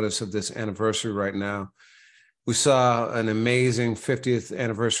take notice of this anniversary right now. We saw an amazing 50th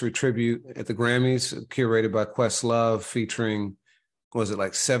anniversary tribute at the Grammys, curated by Questlove, featuring, was it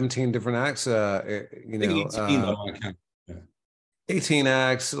like 17 different acts? 18 by my count. 18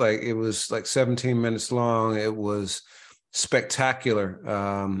 acts, it was like 17 minutes long. It was spectacular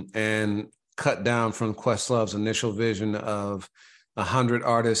and cut down from Questlove's initial vision of 100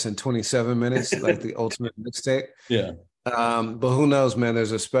 artists in 27 minutes, like the ultimate mixtape. Yeah. But who knows, man?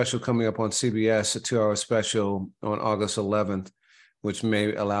 There's a special coming up on CBS, a 2-hour special on August 11th, which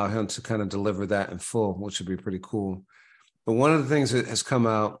may allow him to kind of deliver that in full, which would be pretty cool. But one of the things that has come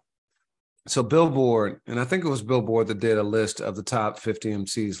out, so Billboard, and I think it was Billboard that did a list of the top 50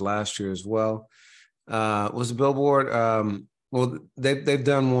 MCs last year as well. Was it Billboard? Well, they've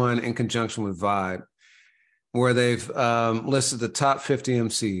done one in conjunction with Vibe, where they've listed the top 50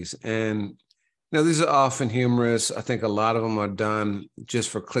 MCs. And, these are often humorous. I think a lot of them are done just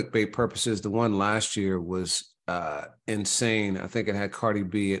for clickbait purposes. The one last year was insane. I think it had Cardi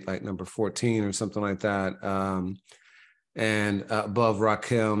B at like number 14 or something like that. And above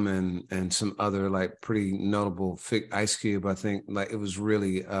Rakim and some other pretty notable Ice Cube. I think it was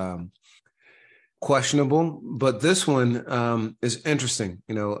really questionable, but this one is interesting.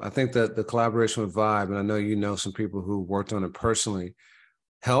 I think that the collaboration with Vibe, and I know some people who worked on it personally,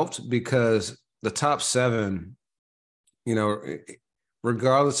 helped, because the top 7,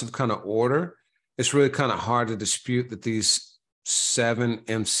 regardless of kind of order, it's really kind of hard to dispute that these 7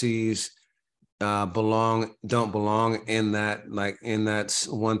 MCs don't belong in that 1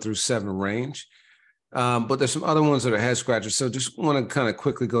 through 7 range. But there's some other ones that are head scratchers. So just want to kind of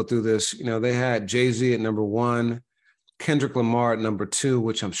quickly go through this. They had Jay-Z at number 1, Kendrick Lamar at number 2,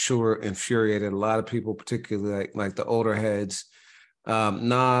 which I'm sure infuriated a lot of people, particularly like the older heads.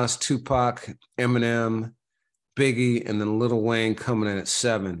 Nas, Tupac, Eminem, Biggie, and then Lil Wayne coming in at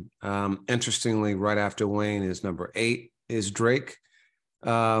 7. Interestingly, right after Wayne is number 8 is Drake,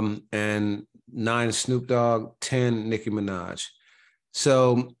 and 9 Snoop Dogg, 10 Nicki Minaj.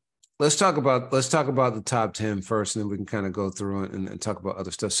 So let's talk about the top 10 first, and then we can kind of go through it and talk about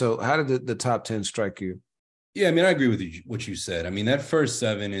other stuff. So how did the top 10 strike you? Yeah, I agree with you, what you said. That first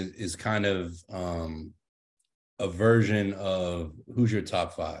 7 is kind of a version of who's your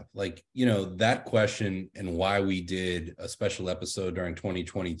top 5. That question, and why we did a special episode during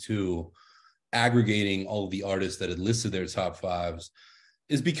 2022, aggregating all of the artists that had listed their top 5s,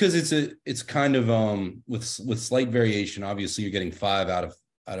 is because it's kind of with slight variation. Obviously, you're getting 5 out of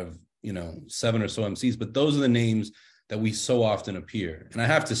 7 or so MCs, but those are the names that we so often appear. And I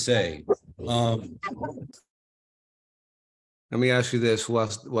have to say, let me ask you this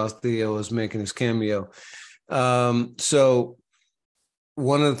whilst Theo is making his cameo. So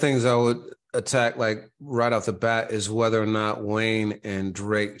one of the things I would attack right off the bat is whether or not Wayne and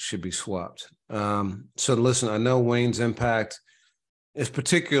Drake should be swapped. So listen, I know Wayne's impact is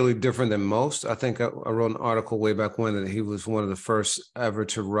particularly different than most. I think I wrote an article way back when that he was one of the first ever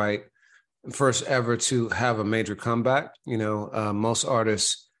to have a major comeback. Most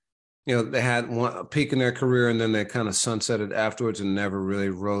artists, they had a peak in their career and then they kind of sunsetted afterwards and never really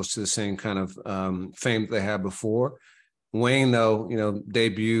rose to the same kind of fame that they had before. Wayne, though,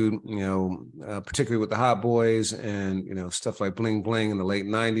 debuted, particularly with the Hot Boys and, stuff like Bling Bling in the late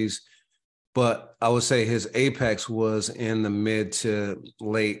 90s. But I would say his apex was in the mid to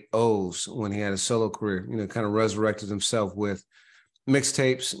late O's when he had a solo career, kind of resurrected himself with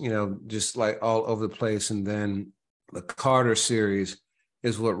mixtapes, just all over the place. And then the Carter series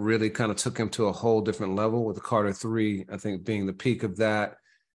is what really kind of took him to a whole different level, with the Carter 3, I think, being the peak of that,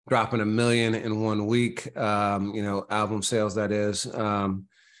 dropping 1 million in 1 week, album sales, that is.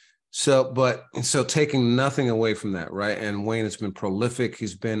 So taking nothing away from that, right? And Wayne has been prolific.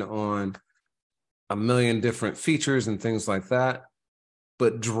 He's been on 1 million different features and things like that.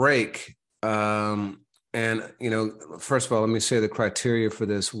 But Drake, first of all, let me say the criteria for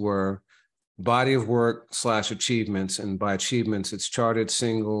this were body of work / achievements. And by achievements, it's charted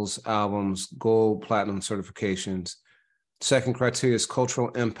singles, albums, gold, platinum certifications. Second criteria is cultural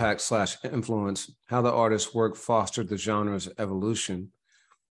impact / influence, how the artist's work fostered the genre's evolution.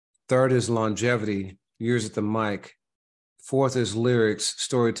 Third is longevity, years at the mic. Fourth is lyrics,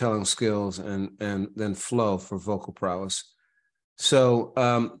 storytelling skills, and then flow for vocal prowess.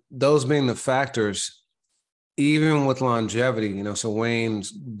 So those being the factors, even with longevity, so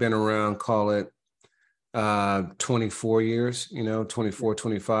Wayne's been around, call it 24 years, 24,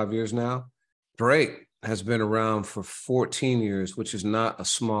 25 years now. Drake has been around for 14 years, which is not a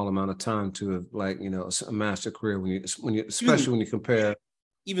small amount of time to have amassed a career especially when you compare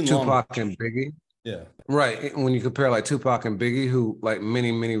even Tupac longer. and Biggie. Yeah. Right. When you compare like Tupac and Biggie, who like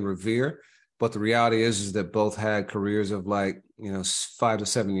many revere, but the reality is that both had careers of 5 to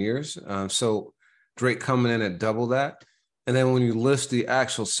 7 years. So Drake coming in at double that. And then when you list the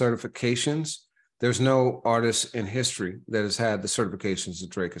actual certifications, there's no artist in history that has had the certifications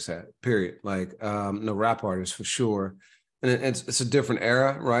that Drake has had, period. No rap artist for sure. And it's a different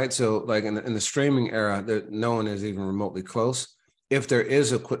era, right? So like in the streaming era, no one is even remotely close. If there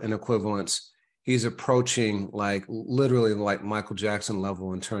is an equivalence, he's approaching literally Michael Jackson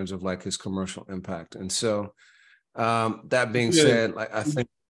level in terms of his commercial impact. And so that being said, I think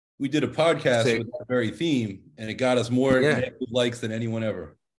we did a podcast with that very theme, and it got us more likes than anyone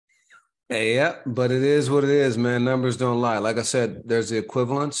ever. Yeah, but it is what it is, man. Numbers don't lie. Like I said, there's the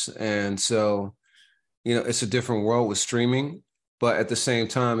equivalence. And so, it's a different world with streaming. But at the same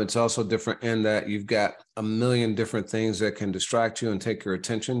time, it's also different in that you've got a million different things that can distract you and take your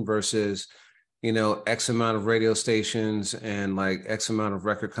attention versus, X amount of radio stations and X amount of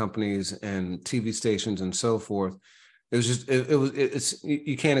record companies and TV stations and so forth. It was just,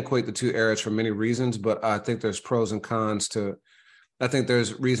 you can't equate the two eras for many reasons, but I think there's pros and cons I think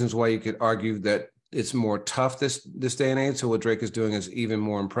there's reasons why you could argue that it's more tough this day and age. So what Drake is doing is even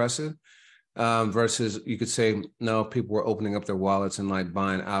more impressive versus you could say, no, people were opening up their wallets and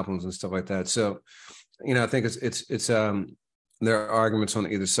buying albums and stuff like that. So, I think it's there are arguments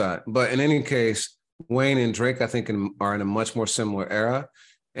on either side, but in any case, Wayne and Drake, I think are in a much more similar era,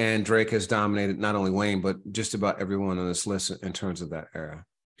 and Drake has dominated not only Wayne, but just about everyone on this list in terms of that era.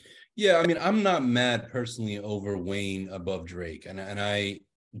 Yeah, I mean, I'm not mad personally over Wayne above Drake. And I,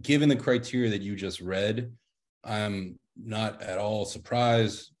 given the criteria that you just read, I'm not at all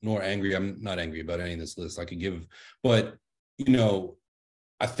surprised nor angry. I'm not angry about any of this list. But,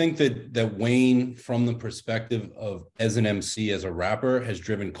 I think that Wayne, from the perspective of as an MC, as a rapper, has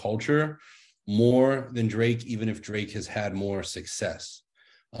driven culture more than Drake, even if Drake has had more success.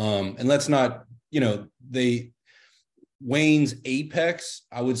 And let's not, Wayne's apex,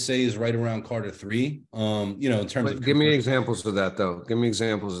 I would say, is right around Carter 3. In terms of, give me examples of that, though. Give me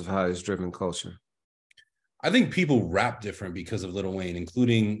examples of how he's driven culture. I think people rap different because of Lil Wayne,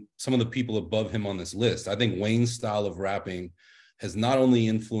 including some of the people above him on this list. I think Wayne's style of rapping has not only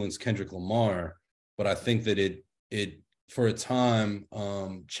influenced Kendrick Lamar, but I think that it for a time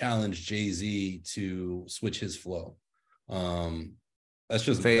challenged Jay-Z to switch his flow. That's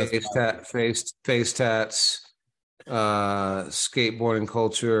just face tats. Skateboarding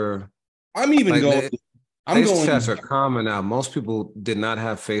culture. Face tats are common now. Most people did not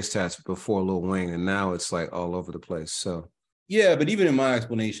have face tats before Lil Wayne, and now it's all over the place. So yeah, but even in my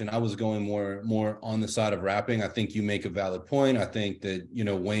explanation, I was going more on the side of rapping. I think you make a valid point. I think that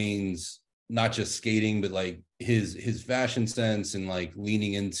Wayne's not just skating, but his fashion sense and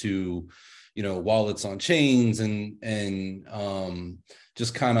leaning into wallets on chains and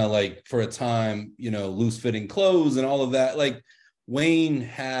just kind of for a time, loose fitting clothes and all of that. Wayne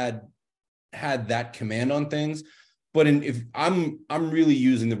had that command on things, but if I'm really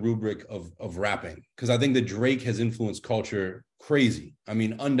using the rubric of rapping, because I think that Drake has influenced culture crazy. I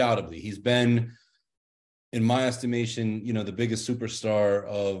mean, undoubtedly, he's been, in my estimation, the biggest superstar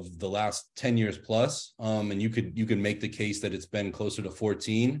of the last 10 years plus. And you could make the case that it's been closer to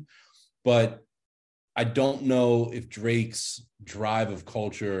 14, but I don't know if Drake's drive of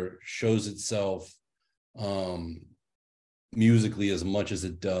culture shows itself musically as much as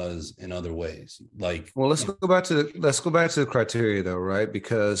it does in other ways. Well, let's go back to the criteria though, right?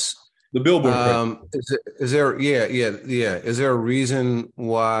 Because the Billboard is there is there a reason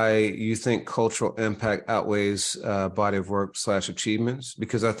why you think cultural impact outweighs body of work / achievements?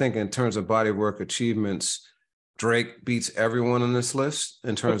 Because I think in terms of body of work achievements, Drake beats everyone on this list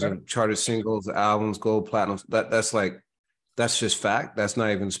in terms of charted singles, albums, gold, platinum. That's just fact. That's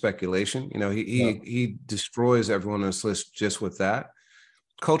not even speculation. He destroys everyone on this list just with that.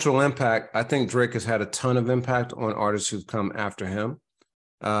 Cultural impact, I think Drake has had a ton of impact on artists who've come after him.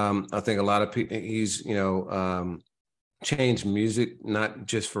 I think a lot of people, he's, changed music, not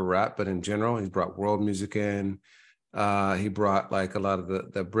just for rap, but in general. He's brought world music in. He brought like a lot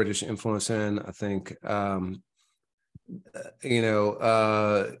of the British influence in. I think, I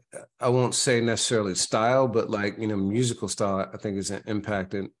won't say necessarily style, but like, musical style, I think is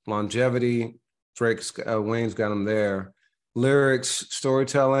impacted. Longevity, Wayne's got him there. Lyrics,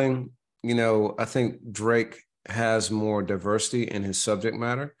 storytelling, I think Drake has more diversity in his subject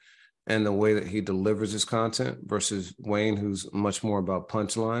matter and the way that he delivers his content versus Wayne, who's much more about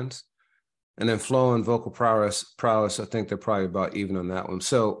punchlines. And then flow and vocal prowess, I think they're probably about even on that one.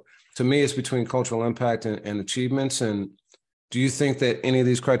 So to me, it's between cultural impact and achievements. And do you think that any of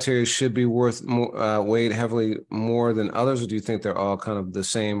these criteria should be worth more, weighed heavily more than others, or do you think they're all kind of the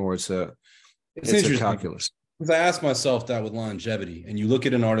same, or it's a calculus? Because I asked myself that with longevity, and you look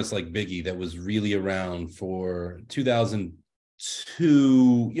at an artist like Biggie that was really around for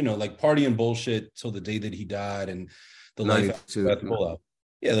 2002, like Party and Bullshit till the day that he died, and the life after that pullout.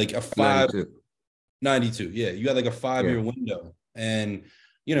 Yeah, like a 92. Yeah, you got like a 5-year window. And,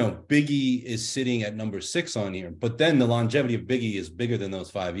 Biggie is sitting at number 6 on here. But then the longevity of Biggie is bigger than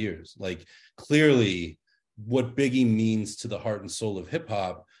those 5 years. Like, clearly, what Biggie means to the heart and soul of hip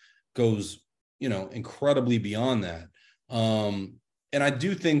hop goes, incredibly beyond that. And I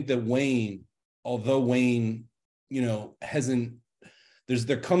do think that Wayne, although Wayne, hasn't,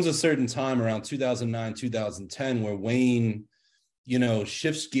 there comes a certain time around 2009, 2010 where Wayne,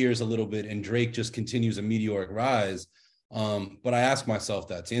 shifts gears a little bit and Drake just continues a meteoric rise. But I ask myself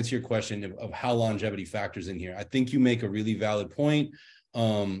that to answer your question of how longevity factors in here. I think you make a really valid point,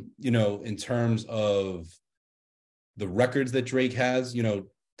 in terms of the records that Drake has,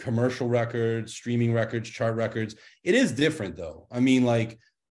 commercial records, streaming records, chart records. It is different though. I mean, like,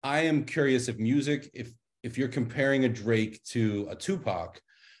 I am curious if music, if you're comparing a Drake to a Tupac,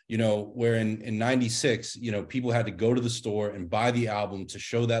 where in 96, people had to go to the store and buy the album to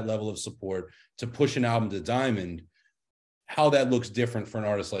show that level of support, to push an album to diamond, how that looks different for an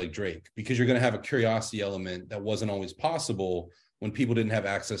artist like Drake, because you're going to have a curiosity element that wasn't always possible when people didn't have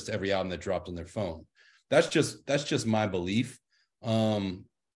access to every album that dropped on their phone. That's just my belief.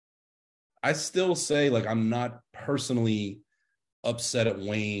 I still say, like, I'm not personally upset at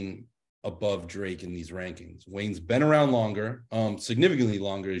Wayne above Drake in these rankings. Wayne's been around longer, significantly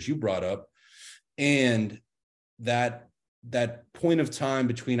longer, as you brought up. And that point of time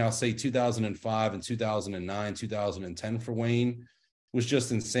between, I'll say 2005 and 2009, 2010 for Wayne was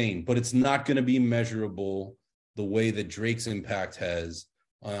just insane, but it's not going to be measurable the way that Drake's impact has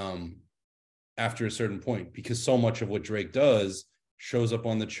after a certain point, because so much of what Drake does shows up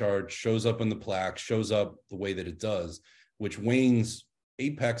on the chart, shows up in the plaque, shows up the way that it does, which Wayne's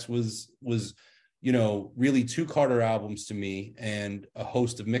apex was really 2 Carter albums to me and a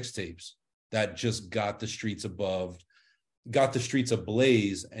host of mixtapes that just got the streets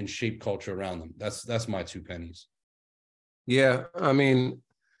ablaze and shaped culture around them. That's my 2 pennies. Yeah, I mean,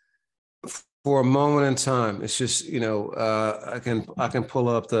 for a moment in time, it's just, I can pull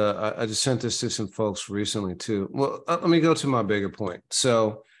up I just sent this to some folks recently too. Well, let me go to my bigger point.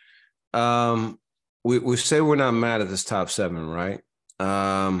 So we say we're not mad at this top 7, right?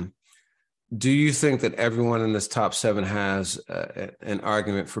 Do you think that everyone in this top 7 has an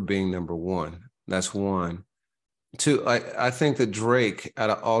argument for being number 1? That's 1. 2, I think that Drake, out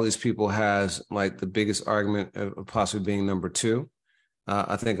of all these people, has like the biggest argument of possibly being number 2.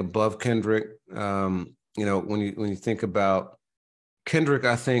 I think above Kendrick, when you think about Kendrick,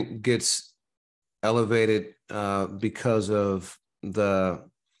 I think gets elevated because of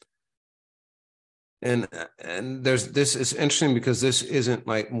and this is interesting because this isn't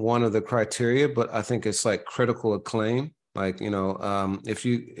like one of the criteria, but I think it's like critical acclaim. Like,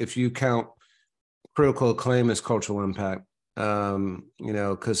 if you count critical acclaim as cultural impact,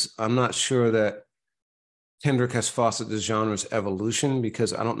 because I'm not sure that Kendrick has fostered the genre's evolution,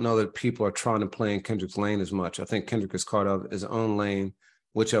 because I don't know that people are trying to play in Kendrick's lane as much. I think Kendrick is caught up his own lane,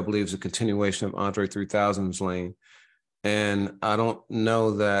 which I believe is a continuation of Andre 3000's lane. And I don't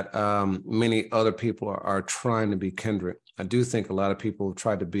know that many other people are trying to be Kendrick. I do think a lot of people have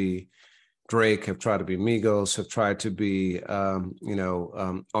tried to be Drake, have tried to be Migos, have tried to be,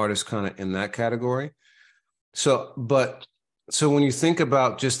 artists kind of in that category. So when you think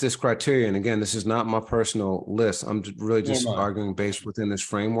about just this criteria, and again, this is not my personal list, I'm really just arguing based within this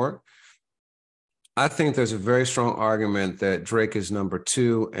framework. I think there's a very strong argument that Drake is number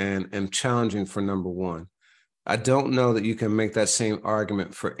 2 and am challenging for number 1. I don't know that you can make that same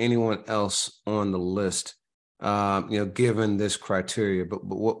argument for anyone else on the list, given this criteria. But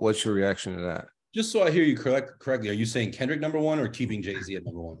what's your reaction to that? Just so I hear you correctly, are you saying Kendrick number one or keeping Jay-Z at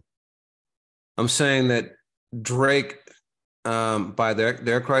number one? I'm saying that Drake, by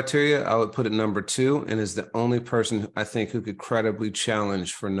their criteria, I would put it number two, and is the only person I think who could credibly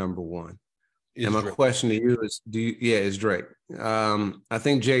challenge for number one. And my question to you is, is Drake. I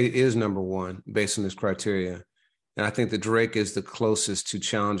think Jay is number one based on this criteria. And I think that Drake is the closest to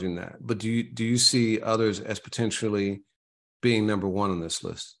challenging that. But do you see others as potentially being number one on this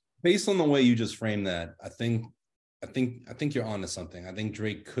list? Based on the way you just framed that, I think you're onto something. I think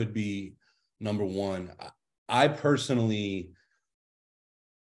Drake could be number one. I personally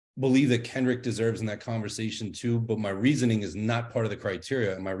believe that Kendrick deserves in that conversation too, but my reasoning is not part of the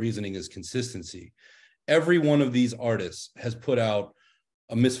criteria, and my reasoning is consistency. Every one of these artists has put out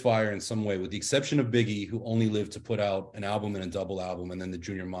a misfire in some way, with the exception of Biggie, who only lived to put out an album and a double album, and then the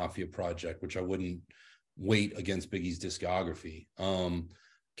Junior Mafia project, which I wouldn't weight against Biggie's discography.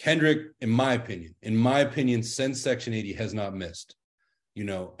 Kendrick, in my opinion, since Section 80 has not missed. You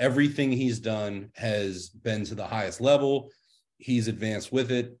know, everything he's done has been to the highest level. He's advanced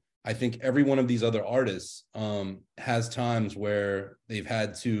with it. I think every one of these other artists has times where they've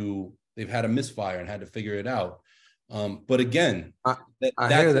had a misfire and had to figure it out. But again, I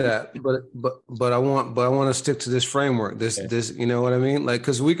hear that, but I want to stick to this framework. This, you know what I mean? Like,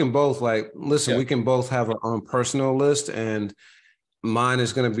 because we can both we can both have our own personal list, and mine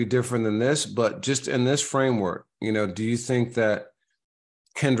is going to be different than this. But just in this framework, you know, do you think that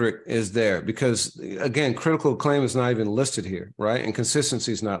Kendrick is there? Because again, critical acclaim is not even listed here, right? And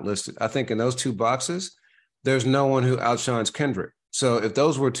consistency is not listed. I think in those two boxes, there's no one who outshines Kendrick. So if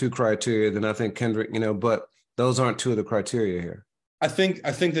those were two criteria, then I think Kendrick, you know, but those aren't two of the criteria here. I think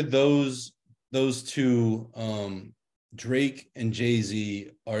that those two, Drake and Jay-Z,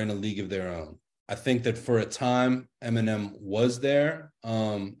 are in a league of their own. I think that for a time, Eminem was there,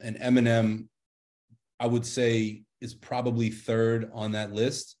 and Eminem, I would say, is probably third on that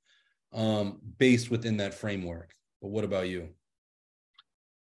list, based within that framework. But what about you?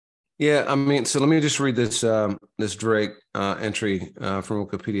 Yeah, I mean, so let me just read this this Drake entry from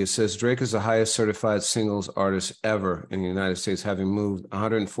Wikipedia. It says Drake is the highest certified singles artist ever in the United States, having moved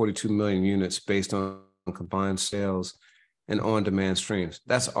 142 million units based on combined sales and on-demand streams.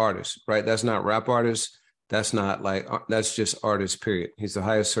 That's artists, right? That's not rap artists. That's not that's just artists, period. He's the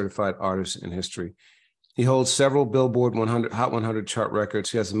highest certified artist in history. He holds several Billboard 100 Hot 100 chart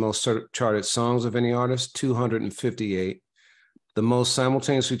records. He has the most charted songs of any artist, 258. The most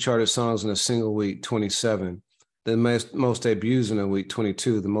simultaneously charted songs in a single week, 27. The most debuts in a week,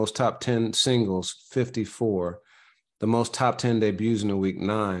 22. The most top 10 singles, 54. The most top 10 debuts in a week,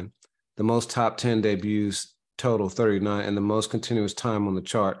 9. The most top 10 debuts total, 39. And the most continuous time on the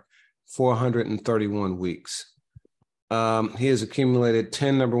chart, 431 weeks. He has accumulated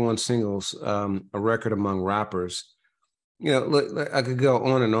 10 number one singles, a record among rappers. You know, look, I could go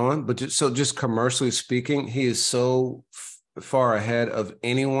on and on, but just commercially speaking, he is so far ahead of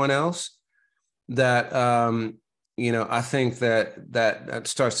anyone else that you know, I think that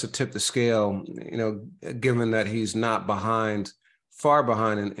starts to tip the scale, you know, given that he's not far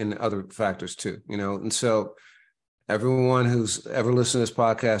behind in other factors too, you know. And so everyone who's ever listened to this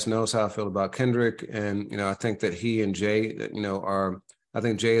podcast knows how I feel about Kendrick, and you know, I think that he and Jay, you know, I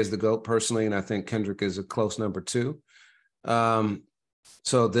think Jay is the GOAT personally, and I think Kendrick is a close number two.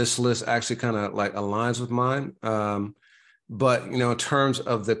 So this list actually kind of like aligns with mine. But, you know, in terms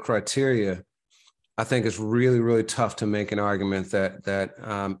of the criteria, I think it's really, really tough to make an argument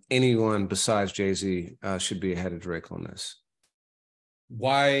that anyone besides Jay-Z should be ahead of Drake on this.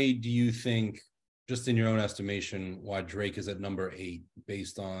 Why do you think, just in your own estimation, why Drake is at number 8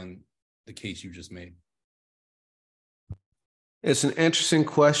 based on the case you just made? It's an interesting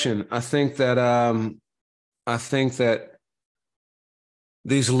question. I think that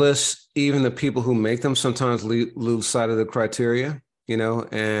these lists, even the people who make them, sometimes lose sight of the criteria, you know,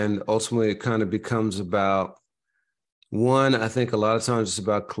 and ultimately it kind of becomes about one. I think a lot of times it's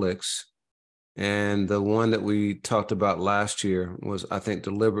about clicks. And the one that we talked about last year was, I think,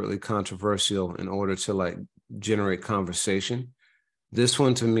 deliberately controversial in order to like generate conversation. This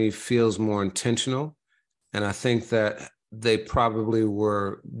one to me feels more intentional. And I think that they probably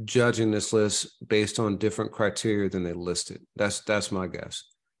were judging this list based on different criteria than they listed. That's my guess.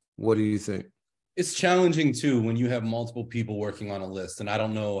 What do you think? It's challenging too when you have multiple people working on a list, and I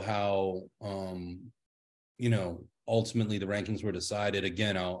don't know how you know, ultimately the rankings were decided.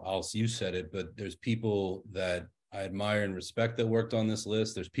 Again, you said it, but there's people that I admire and respect that worked on this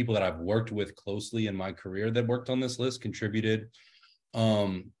list. There's people that I've worked with closely in my career that worked on this list, contributed.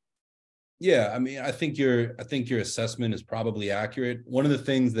 Yeah, I mean, I think your assessment is probably accurate. One of the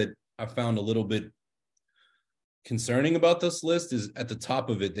things that I found a little bit concerning about this list is at the top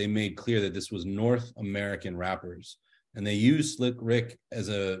of it, they made clear that this was North American rappers. And they used Slick Rick as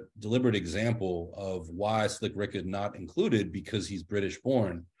a deliberate example of why Slick Rick is not included, because he's British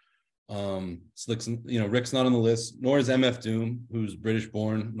born. Rick's not on the list, nor is MF Doom, who's British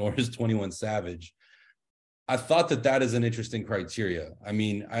born, nor is 21 Savage. I thought that is an interesting criteria. I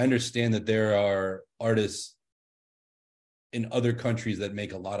mean, I understand that there are artists in other countries that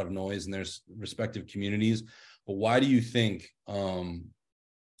make a lot of noise in their respective communities, but why do you think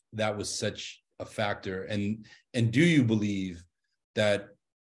that was such a factor? And do you believe that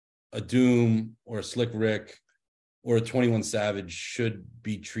a Doom or a Slick Rick or a 21 Savage should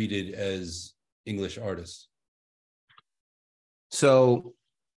be treated as English artists? So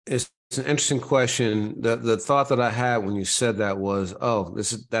it's an interesting question. The thought that I had when you said that was,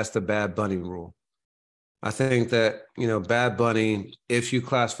 that's the Bad Bunny rule. I think that, Bad Bunny, if you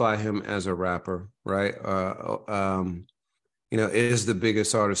classify him as a rapper, right, is the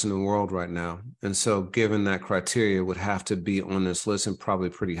biggest artist in the world right now. And so given that criteria, would have to be on this list, and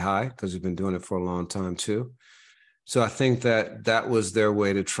probably pretty high because he's been doing it for a long time too. So I think that was their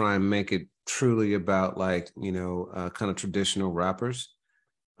way to try and make it truly about kind of traditional rappers.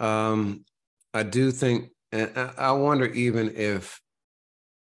 I do think, and I wonder even if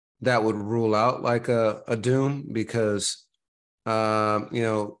that would rule out like a Doom, because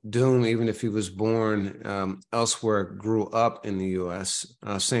Doom, even if he was born elsewhere, grew up in the U.S.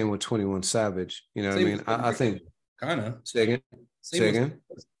 Same with 21 Savage. You know what I mean? I think kind of. Say again.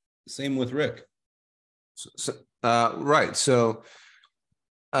 Same with Rick. Right. So,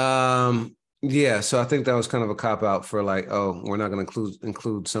 so I think that was kind of a cop out for we're not going to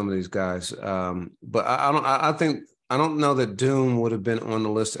include some of these guys. But I don't know that Doom would have been on the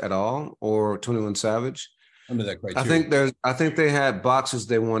list at all, or 21 Savage. Under that criteria. I think they had boxes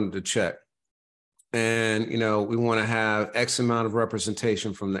they wanted to check. And, we want to have X amount of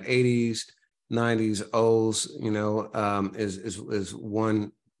representation from the 80s, 90s, O's, is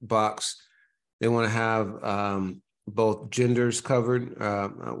one box. They want to have both genders covered,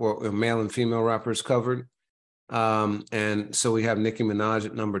 or male and female rappers covered. And so we have Nicki Minaj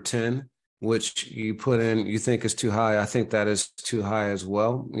at number 10, which you put in, you think is too high. I think that is too high as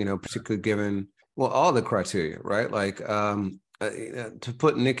well, particularly given, all the criteria, right? To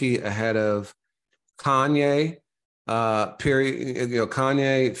put Nicki ahead of Kanye,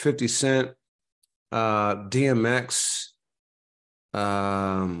 Kanye, 50 Cent, DMX,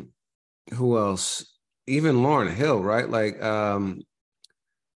 who else? Even Lauryn Hill, right?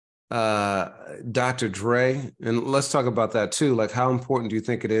 Dr. Dre. And let's talk about that too. How important do you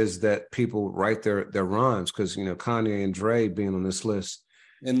think it is that people write their rhymes? Because, Kanye and Dre being on this list.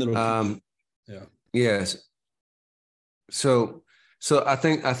 And little yeah. Yes. So I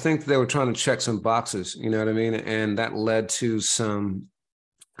think they were trying to check some boxes, you know what I mean? And that led to some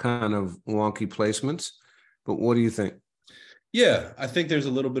kind of wonky placements. But what do you think? Yeah, I think there's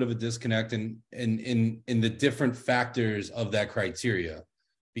a little bit of a disconnect in the different factors of that criteria.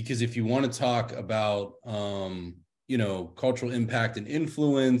 Because if you want to talk about, cultural impact and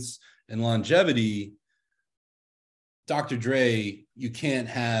influence and longevity, Dr. Dre, you can't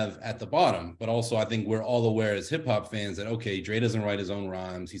have at the bottom. But also, I think we're all aware as hip hop fans that, okay, Dre doesn't write his own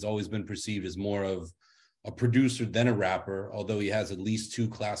rhymes. He's always been perceived as more of a producer than a rapper, although he has at least 2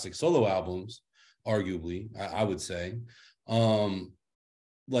 classic solo albums, arguably, I would say.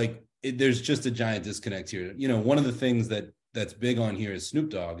 There's just a giant disconnect here. One of the things that's big on here is Snoop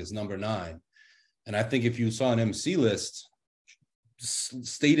Dogg is number 9. And I think if you saw an MC list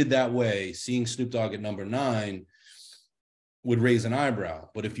stated that way, seeing Snoop Dogg at number 9 would raise an eyebrow.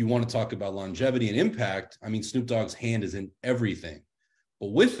 But if you want to talk about longevity and impact, I mean, Snoop Dogg's hand is in everything. But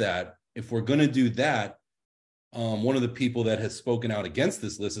with that, if we're going to do that, one of the people that has spoken out against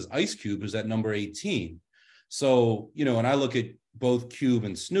this list is Ice Cube, who's at number 18. So, and I look at both Cube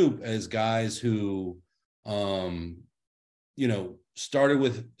and Snoop as guys who, started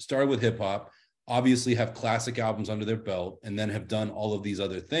with hip hop, obviously have classic albums under their belt, and then have done all of these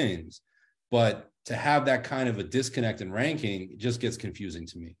other things. But to have that kind of a disconnect in ranking just gets confusing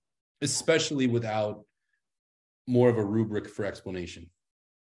to me, especially without more of a rubric for explanation.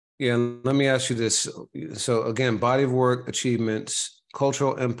 Yeah, let me ask you this. So again, body of work, achievements,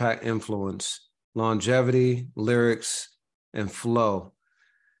 cultural impact, influence, longevity, lyrics, and flow.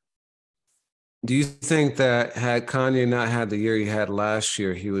 Do you think that had Kanye not had the year he had last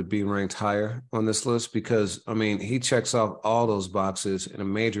year, he would be ranked higher on this list? Because, I mean, he checks off all those boxes in a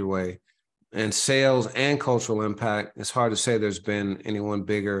major way. And sales and cultural impact, it's hard to say there's been anyone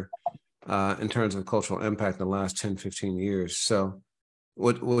bigger in terms of cultural impact in the last 10, 15 years. So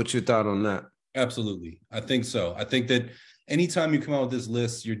What's your thought on that? Absolutely. I think so. I think that anytime you come out with this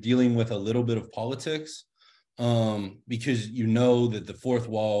list, you're dealing with a little bit of politics, because you know that the fourth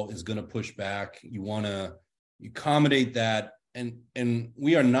wall is going to push back. You want to accommodate that. And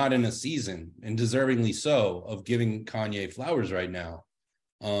we are not in a season, and deservingly so, of giving Kanye flowers right now,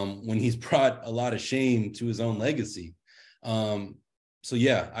 when he's brought a lot of shame to his own legacy. So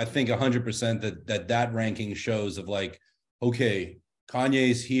yeah, I think 100% that ranking shows of like, okay,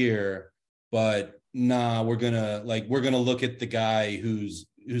 Kanye's here, but nah, we're gonna look at the guy whose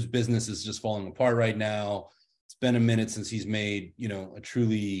business is just falling apart right now. It's been a minute since he's made, a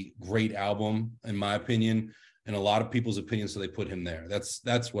truly great album, in my opinion, and a lot of people's opinions, so they put him there.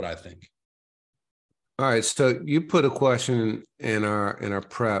 That's what I think. All right, so you put a question in our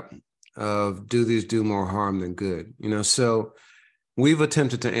prep of, do these do more harm than good? So we've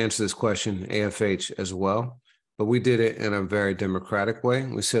attempted to answer this question, AFH, as well, but we did it in a very democratic way.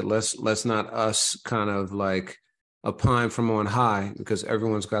 We said, let's not us kind of like opine from on high, because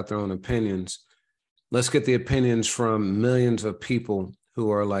everyone's got their own opinions. Let's get the opinions from millions of people who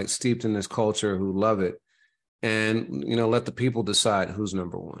are like steeped in this culture, who love it, and let the people decide who's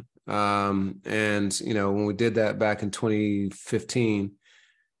number one. When we did that back in 2015,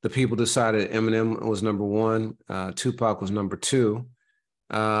 the people decided Eminem was number one, Tupac was number two.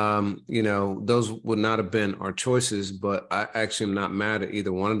 Those would not have been our choices, but I actually am not mad at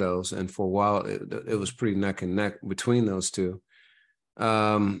either one of those. And for a while, it was pretty neck and neck between those two.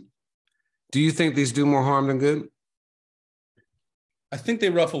 Do you think these do more harm than good? I think they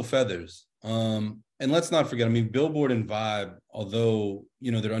ruffle feathers. And let's not forget, Billboard and Vibe, although,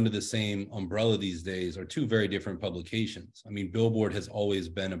 they're under the same umbrella these days, are two very different publications. Billboard has always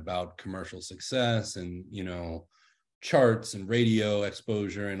been about commercial success and, charts and radio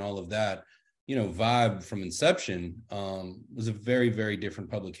exposure and all of that. Vibe from inception was a very, very different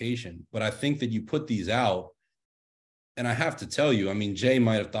publication. But I think that you put these out, and I have to tell you, Jay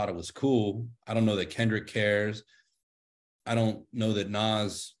might have thought it was cool. I don't know that Kendrick cares. I don't know that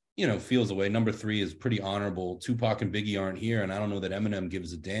Nas, feels away. Number 3 is pretty honorable. Tupac and Biggie aren't here, and I don't know that Eminem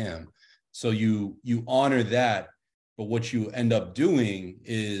gives a damn. So you honor that, but what you end up doing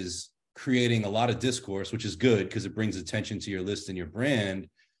is creating a lot of discourse, which is good because it brings attention to your list and your brand.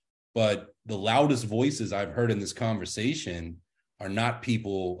 But the loudest voices I've heard in this conversation are not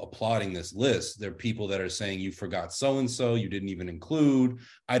people applauding this list. They're people that are saying, you forgot so-and-so, you didn't even include,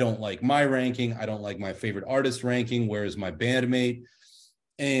 I don't like my ranking, I don't like my favorite artist ranking, where is my bandmate?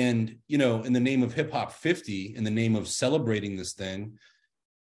 And, in the name of Hip Hop 50, in the name of celebrating this thing,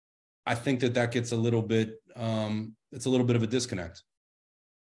 I think that gets a little bit, it's a little bit of a disconnect.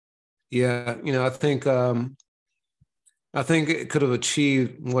 Yeah, I think it could have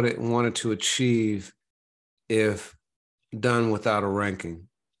achieved what it wanted to achieve if done without a ranking.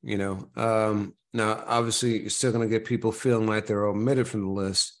 Now obviously you're still going to get people feeling like they're omitted from the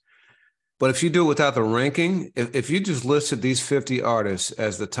list. But if you do it without the ranking, if you just listed these 50 artists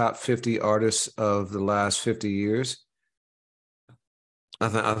as the top 50 artists of the last 50 years,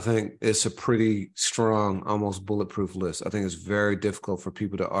 I think it's a pretty strong, almost bulletproof list. I think it's very difficult for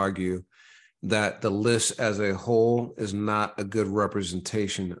people to argue that the list as a whole is not a good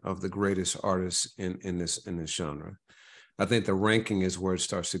representation of the greatest artists in this genre. I think the ranking is where it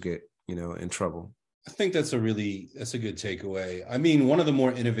starts to get, in trouble. I think that's a good takeaway. One of the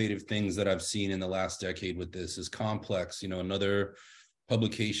more innovative things that I've seen in the last decade with this is Complex, another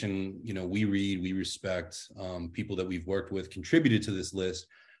publication, we read, we respect, people that we've worked with contributed to this list,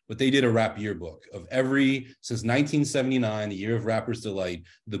 but they did a rap yearbook of since 1979, the year of Rapper's Delight,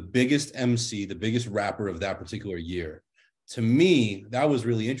 the biggest MC, the biggest rapper of that particular year. To me, that was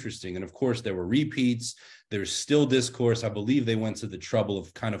really interesting. And of course, there were repeats. There's still discourse. I believe they went to the trouble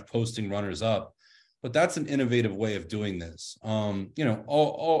of kind of posting runners up. But that's an innovative way of doing this.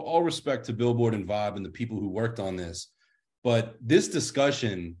 All respect to Billboard and Vibe and the people who worked on this. But this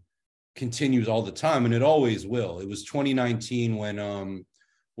discussion continues all the time, and it always will. It was 2019 when,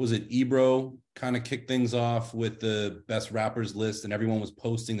 was it Ebro kind of kicked things off with the best rappers list, and everyone was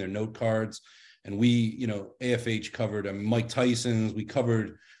posting their note cards. And we, AFH covered Mike Tyson's, we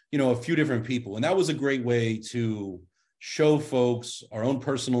covered, a few different people. And that was a great way to show folks our own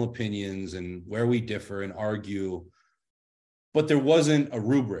personal opinions and where we differ and argue. But there wasn't a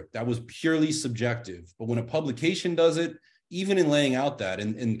rubric. That was purely subjective. But when a publication does it, even in laying out that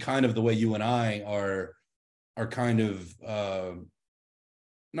and kind of the way you and I are kind of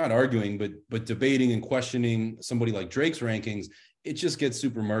not arguing, but debating and questioning somebody like Drake's rankings, it just gets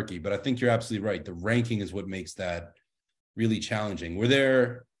super murky. But I think you're absolutely right. The ranking is what makes that really challenging.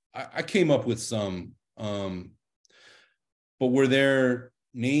 I came up with some But were there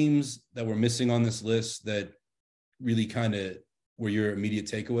names that were missing on this list that really kind of were your immediate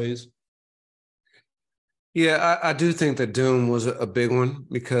takeaways? Yeah, I do think that Doom was a big one,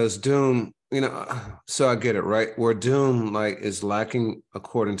 because Doom, so I get it, right? Where Doom like is lacking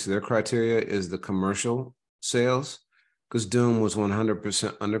according to their criteria is the commercial sales, because Doom was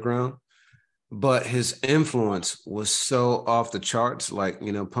 100% underground, but his influence was so off the charts, like,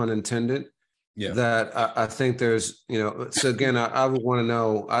 pun intended, Yeah. that I think there's, so again, I would want to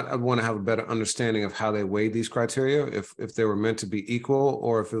know, I'd want to have a better understanding of how they weighed these criteria, if they were meant to be equal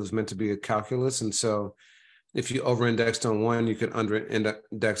or if it was meant to be a calculus. And so if you over-indexed on one, you could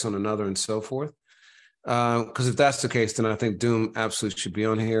under-index on another, and so forth. Because if that's the case, then I think Doom absolutely should be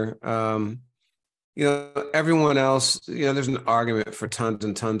on here. Everyone else, there's an argument for tons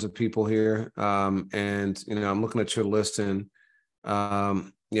and tons of people here. And I'm looking at your list, and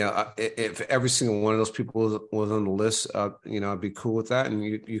if every single one of those people was on the list, I'd be cool with that, and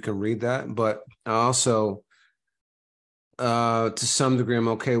you can read that. But I also, to some degree, I'm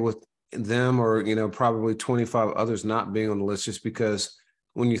okay with them, or probably 25 others not being on the list, just because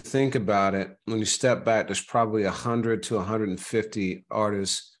when you think about it, when you step back, there's probably 100 to 150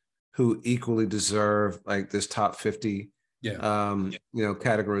 artists who equally deserve like this top 50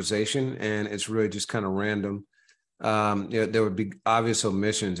 categorization, and it's really just kind of random. There would be obvious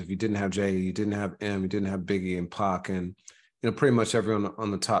omissions if you didn't have Jay, you didn't have M, you didn't have Biggie and Pac, and pretty much everyone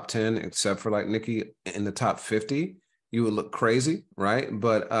on the top 10 except for like Nicki in the top 50. You would look crazy, right?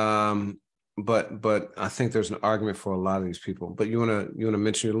 But I think there's an argument for a lot of these people. But you wanna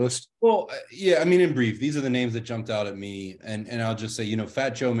mention your list? Well, yeah, I mean, in brief, these are the names that jumped out at me, and I'll just say, Fat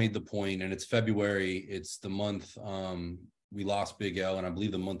Joe made the point, and it's February, it's the month we lost Big L, and I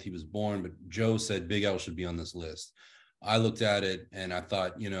believe the month he was born. But Joe said Big L should be on this list. I looked at it and I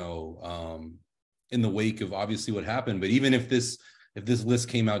thought, in the wake of obviously what happened, but even if this list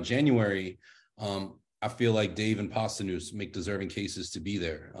came out January, I feel like Dave and Posdnuos make deserving cases to be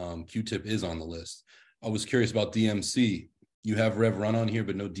there. Q-Tip is on the list. I was curious about DMC. You have Rev Run on here,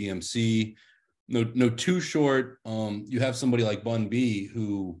 but no DMC. No Too Short. You have somebody like Bun B,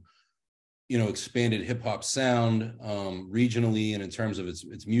 who, expanded hip hop sound regionally and in terms of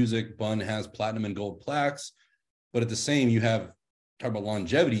its music. Bun has platinum and gold plaques, but at the same, you have, talk about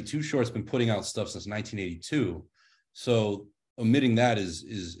longevity. Too Short's been putting out stuff since 1982. So omitting that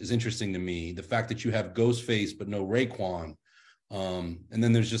is interesting to me. The fact that you have Ghostface but no Raekwon, and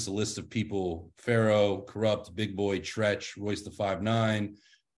then there's just a list of people: Pharaoh, Corrupt, Big Boy, Tretch, Royce the 5'9",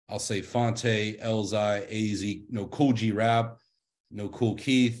 I'll say Fonte, Elzhi, AZ, no Kool G Rap, no Kool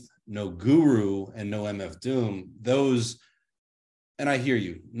Keith, no Guru, and no MF Doom. Those, and I hear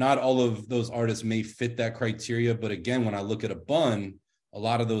you, not all of those artists may fit that criteria, but again, when I look at a Bun, a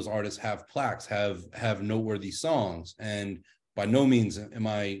lot of those artists have plaques, have noteworthy songs, and by no means am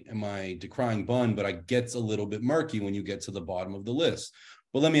I decrying Bun, but it gets a little bit murky when you get to the bottom of the list.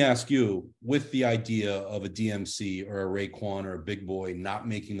 But let me ask you, with the idea of a DMC or a Raekwon or a Big Boy not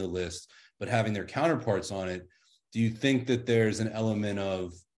making the list, but having their counterparts on it, do you think that there's an element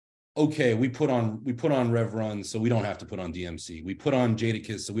of, okay, we put on Rev Run, so we don't have to put on DMC. We put on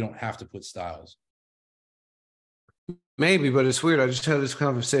Jadakiss, so we don't have to put Styles. Maybe, but it's weird. I just had this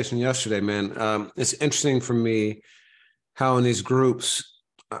conversation yesterday, man. It's interesting for me how in these groups,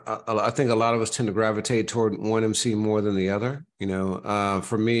 I think a lot of us tend to gravitate toward one MC more than the other.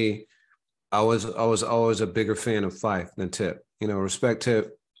 For me, I was always a bigger fan of Phife than Tip. Respect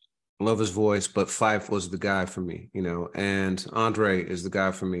Tip, love his voice, but Phife was the guy for me. And Andre is the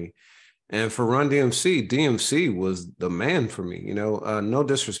guy for me. And for Run DMC, DMC was the man for me. No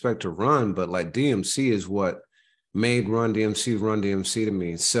disrespect to Run, but like DMC is what made Run DMC to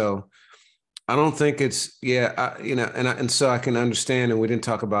me. So I don't think it's, so I can understand, and we didn't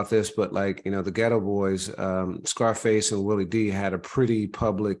talk about this, but like, the Ghetto Boys, Scarface and Willie D had a pretty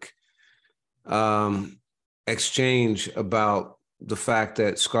public exchange about the fact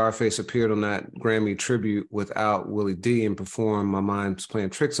that Scarface appeared on that Grammy tribute without Willie D and performed My Mind's Playing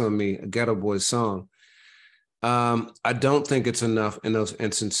Tricks on Me, a Ghetto Boys song. I don't think it's enough in those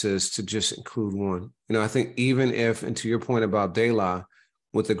instances to just include one. I think even if, and to your point about De La,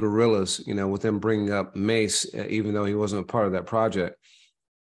 with the Gorillaz, with them bringing up Mace, even though he wasn't a part of that project,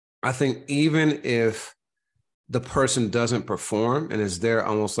 I think even if the person doesn't perform and is there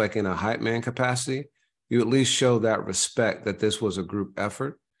almost like in a hype man capacity, you at least show that respect that this was a group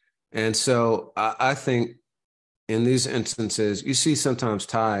effort. And so I think in these instances, you see sometimes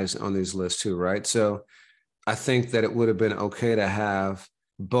ties on these lists too, right? So I think that it would have been okay to have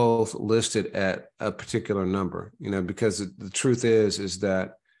both listed at a particular number, because the truth is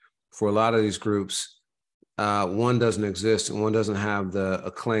that for a lot of these groups, one doesn't exist and one doesn't have the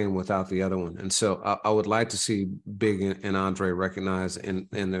acclaim without the other one. And so I would like to see Big and Andre recognized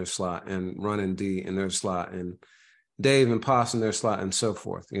in their slot, and Run and D in their slot, and Dave and Pos in their slot, and so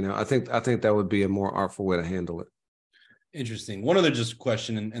forth. I think that would be a more artful way to handle it. Interesting. One other just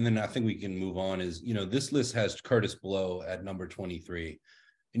question, and then I think we can move on, is, this list has Kurtis Blow at number 23.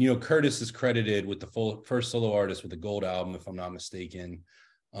 And, Kurtis is credited with the first solo artist with a gold album, if I'm not mistaken.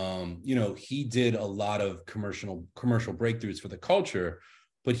 He did a lot of commercial breakthroughs for the culture,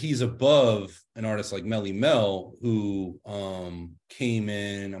 but he's above an artist like Melly Mel, who came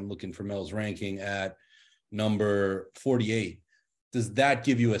in, I'm looking for Mel's ranking, at number 48. Does that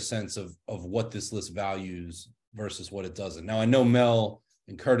give you a sense of what this list values versus what it doesn't? Now, I know Mel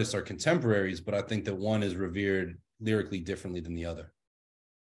and Kurtis are contemporaries, but I think that one is revered lyrically differently than the other.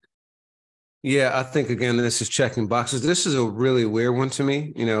 Yeah, I think, again, this is checking boxes. This is a really weird one to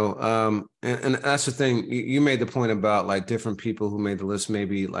me, and that's the thing. You made the point about like different people who made the list,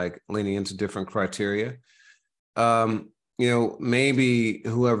 maybe like leaning into different criteria. Maybe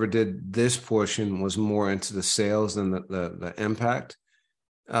whoever did this portion was more into the sales than the impact.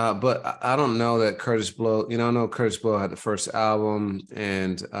 But I don't know that Kurtis Blow, I know Kurtis Blow had the first album,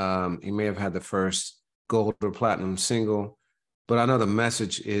 and he may have had the first gold or platinum single. But I know The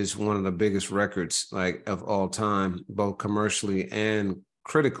Message is one of the biggest records like of all time, both commercially and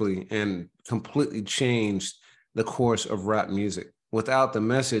critically, and completely changed the course of rap music. Without The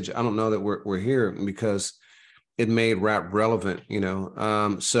Message, I don't know that we're here, because it made rap relevant,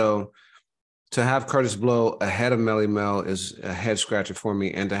 So to have Kurtis Blow ahead of Melly Mel is a head scratcher for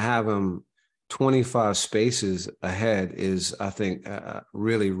me, and to have him 25 spaces ahead is, I think,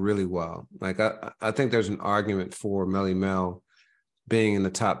 really, really wild. Like I think there's an argument for Melly Mel being in the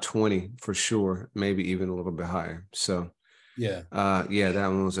top 20 for sure, maybe even a little bit higher. So that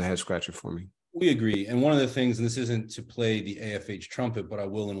one was a head scratcher for me. We agree. And one of the things, and this isn't to play the AFH trumpet, but I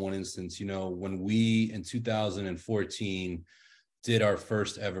will in one instance, when we in 2014 did our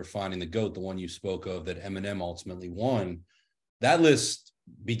first ever Finding the GOAT, the one you spoke of that Eminem ultimately won, that list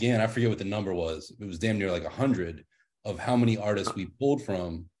began, I forget what the number was. It was damn near like 100 of how many artists we pulled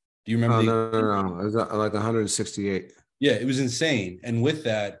from. Do you remember? No. It was like 168. Yeah, it was insane. And with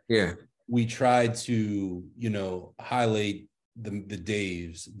that, we tried to, highlight the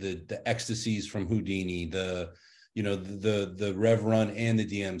Daves, the Ecstasies from Houdini, the Rev Run and the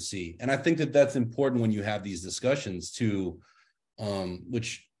DMC. And I think that that's important when you have these discussions too,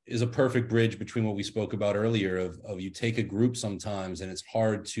 which is a perfect bridge between what we spoke about earlier of you take a group sometimes and it's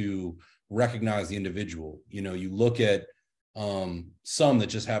hard to recognize the individual. You look at some that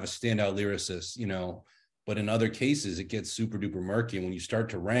just have a standout lyricist, but in other cases, it gets super duper murky. And when you start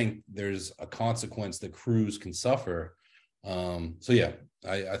to rank, there's a consequence that crews can suffer. I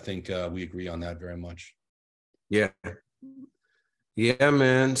think we agree on that very much. Yeah,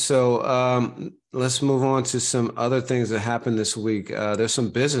 man. So let's move on to some other things that happened this week. There's some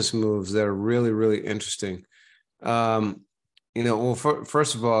business moves that are really, really interesting. First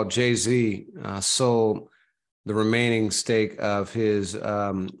of all, Jay-Z sold the remaining stake of his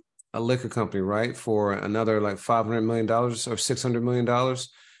a liquor company, right, for another like $500 million or $600 million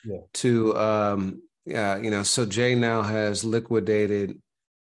to, so Jay now has liquidated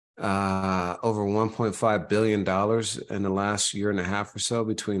over $1.5 billion in the last year and a half or so,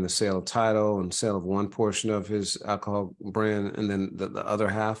 between the sale of Tidal and sale of one portion of his alcohol brand and then the other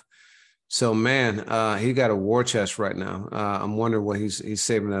half. So, man, he got a war chest right now. I'm wondering what he's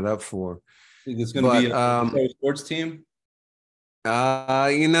saving that up for. Think it's going to be a sports team? Maybe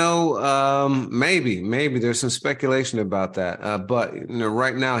there's some speculation about that. But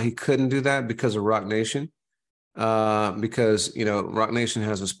right now he couldn't do that because of Roc Nation. Because Roc Nation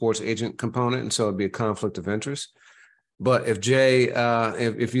has a sports agent component, and so it'd be a conflict of interest. But if Jay,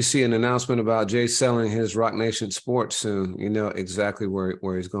 if you see an announcement about Jay selling his Roc Nation Sports soon, you know exactly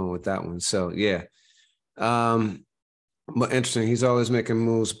where he's going with that one. So yeah. But interesting, he's always making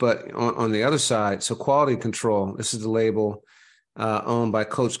moves. But on the other side, so Quality Control, this is the label owned by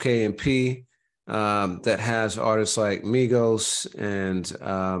Coach K and P, that has artists like Migos and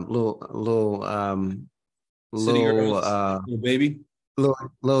Lil Baby, Lil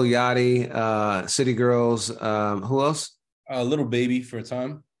Yachty, City Girls. Who else? Lil Baby for a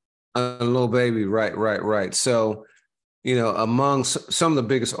time. Lil Baby, right. So, among some of the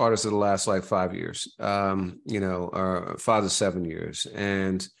biggest artists of the last like 5 years, or 5 to 7 years,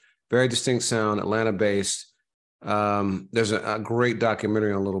 and very distinct sound, Atlanta-based. There's a great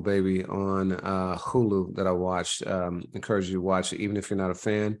documentary on Lil Baby on Hulu that I watched. Encourage you to watch it, even if you're not a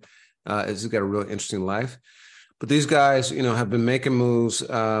fan. It's got a really interesting life. But these guys, have been making moves.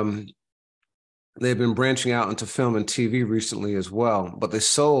 they've been branching out into film and TV recently as well, but they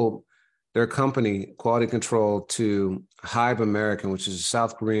sold their company, Quality Control, to Hybe American, which is a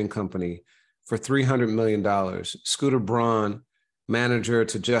South Korean company, for $300 million. Scooter Braun, manager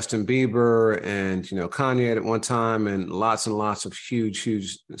to Justin Bieber and, Kanye at one time, and lots of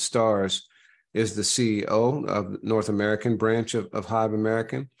huge stars, is the CEO of North American branch of Hybe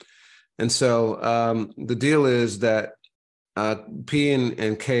American. And so the deal is that P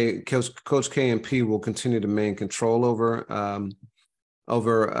and K, Coach K and P will continue to maintain control over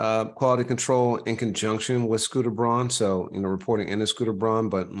Quality Control in conjunction with Scooter Braun. So, reporting into Scooter Braun,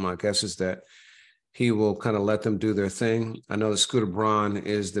 but my guess is that he will kind of let them do their thing. I know that Scooter Braun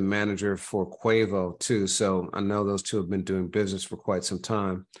is the manager for Quavo too. So I know those two have been doing business for quite some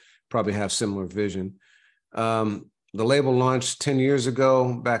time, probably have similar vision. The label launched 10 years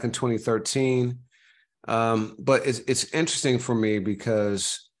ago, back in 2013. But it's interesting for me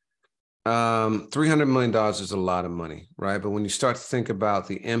because $300 million is a lot of money, right? But when you start to think about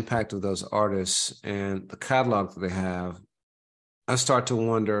the impact of those artists and the catalog that they have, I start to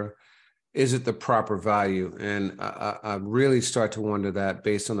wonder, is it the proper value? And I really start to wonder that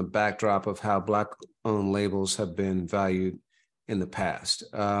based on the backdrop of how Black-owned labels have been valued in the past.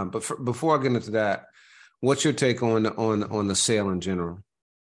 But before I get into that, what's your take on the sale in general?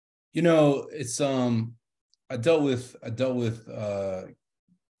 It's I dealt with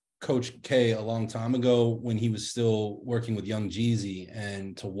Coach K a long time ago when he was still working with Young Jeezy,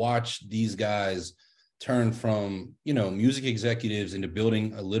 and to watch these guys turn from, music executives into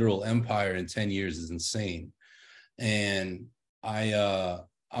building a literal empire in 10 years is insane. And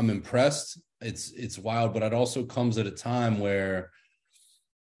I'm impressed. It's wild, but it also comes at a time where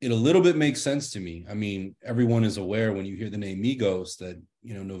it a little bit makes sense to me. I mean, everyone is aware when you hear the name Migos that,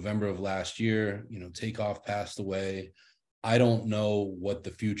 November of last year, Takeoff passed away. I don't know what the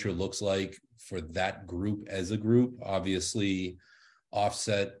future looks like for that group as a group. Obviously,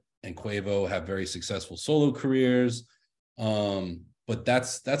 Offset and Quavo have very successful solo careers. But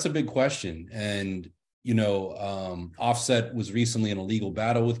that's a big question. And, Offset was recently in a legal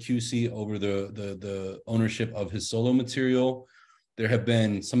battle with QC over the ownership of his solo material. There have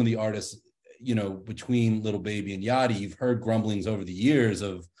been some of the artists, between Lil Baby and Yachty, you've heard grumblings over the years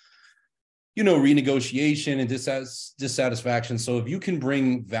of, renegotiation and dissatisfaction. So if you can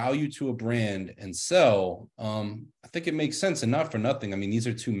bring value to a brand and sell, I think it makes sense. And not for nothing. I mean, these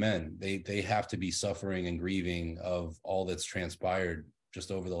are two men. They have to be suffering and grieving of all that's transpired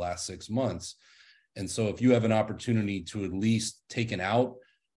just over the last 6 months. And so if you have an opportunity to at least take it out,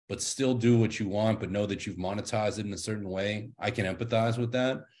 but still do what you want, but know that you've monetized it in a certain way, I can empathize with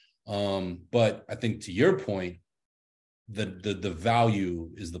that. But I think to your point, the value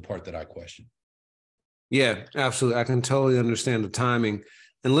is the part that I question. Yeah, absolutely. I can totally understand the timing.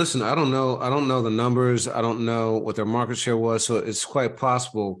 And listen, I don't know the numbers. I don't know what their market share was. So it's quite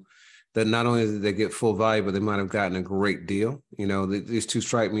possible that not only did they get full value, but they might have gotten a great deal. These two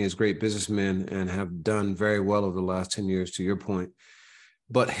strike me as great businessmen and have done very well over the last 10 years, to your point.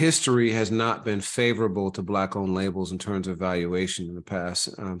 But history has not been favorable to Black-owned labels in terms of valuation in the past.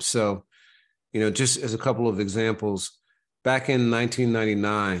 So, just as a couple of examples, back in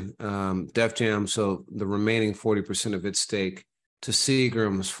 1999, Def Jam sold the remaining 40% of its stake to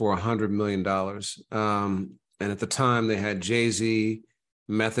Seagram's for $100 million. And at the time, they had Jay-Z,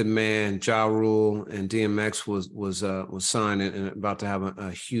 Method Man, Ja Rule, and DMX was signed and about to have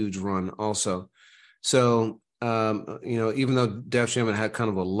a huge run also. So, even though Def Jam had kind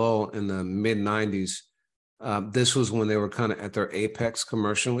of a lull in the mid 90s, this was when they were kind of at their apex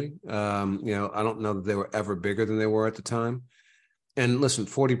commercially. I don't know that they were ever bigger than they were at the time. And listen,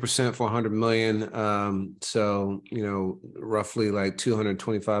 40% for $100 million. So, roughly like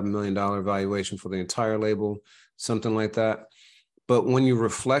 $225 million valuation for the entire label, something like that. But when you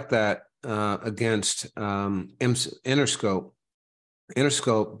reflect that against Interscope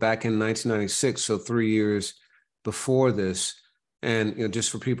back in 1996, so 3 years before this, and just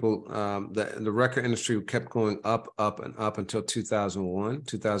for people, the record industry kept going up and up until 2001.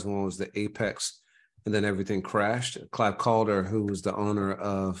 2001 was the apex, and then everything crashed. Clive Calder, who was the owner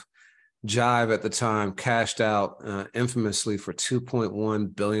of Jive at the time, cashed out infamously for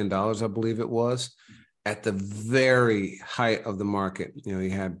 $2.1 billion, I believe it was, at the very height of the market. You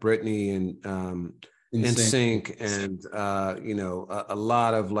had Britney and NSYNC and a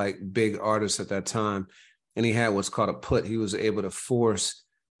lot of like big artists at that time. And he had what's called a put. He was able to force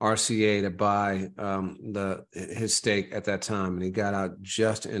RCA to buy his stake at that time, and he got out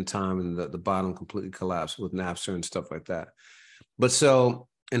just in time, and the bottom completely collapsed with Napster and stuff like that. But so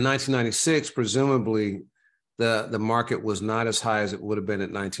in 1996, presumably the market was not as high as it would have been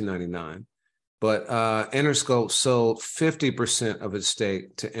in 1999. But Interscope sold 50% of its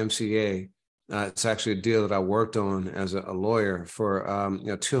stake to MCA. It's actually a deal that I worked on as a lawyer for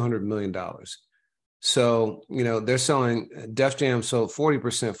 $200 million. So, they're selling, Def Jam sold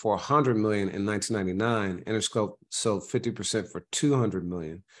 40% for $100 million in 1999. Interscope sold 50% for $200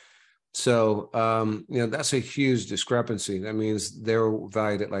 million. So, that's a huge discrepancy. That means they were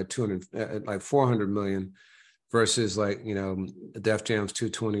valued at like $400 million versus Def Jam's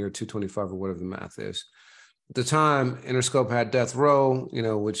 220 or 225 or whatever the math is. At the time, Interscope had Death Row,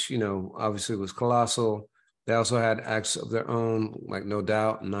 which, obviously was colossal. They also had acts of their own, like No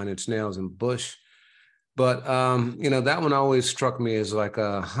Doubt, Nine Inch Nails, and Bush. But, that one always struck me as like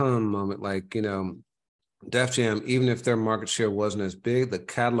a moment, Def Jam, even if their market share wasn't as big, the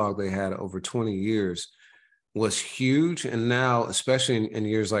catalog they had over 20 years was huge. And now, especially in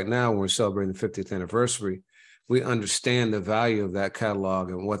years like now, when we're celebrating the 50th anniversary, we understand the value of that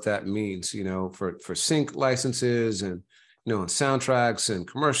catalog and what that means, for sync licenses and, and soundtracks and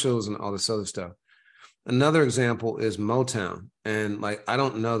commercials and all this other stuff. Another example is Motown. And I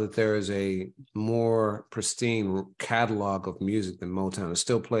don't know that there is a more pristine catalog of music than Motown. It's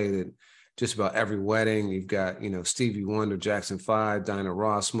still played at just about every wedding. You've got, Stevie Wonder, Jackson 5, Diana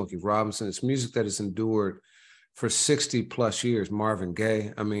Ross, Smokey Robinson. It's music that has endured for 60 plus years. Marvin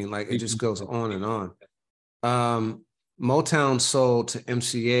Gaye. I mean, it just goes on and on. Motown sold to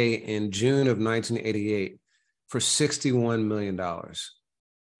MCA in June of 1988 for $61 million.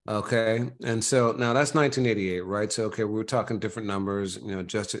 Okay. And so now that's 1988, right? So, okay, we were talking different numbers,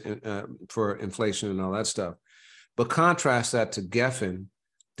 adjusted for inflation and all that stuff. But contrast that to Geffen.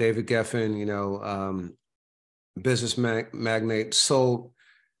 David Geffen, business magnate, sold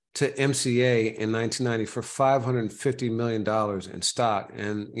to MCA in 1990 for $550 million in stock.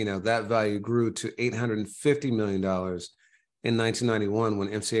 And, that value grew to $850 million in 1991 when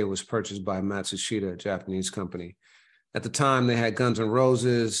MCA was purchased by Matsushita, a Japanese company. At the time, they had Guns N'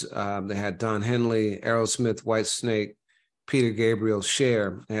 Roses, they had Don Henley, Aerosmith, Whitesnake, Peter Gabriel,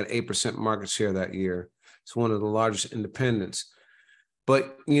 Cher. They had 8% market share that year. It's one of the largest independents.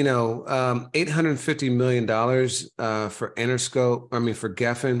 But, $850 million for Interscope, for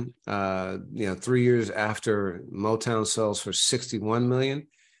Geffen, 3 years after Motown sells for $61 million,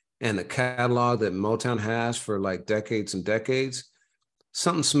 and the catalog that Motown has for decades and decades,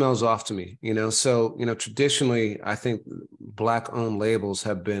 something smells off to me, So, traditionally, I think Black-owned labels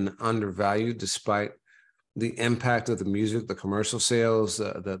have been undervalued despite the impact of the music, the commercial sales,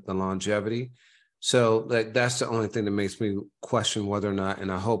 the longevity. So that's the only thing that makes me question whether or not,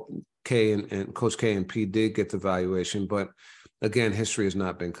 and I hope K and Coach K and P did get the valuation, but again, history has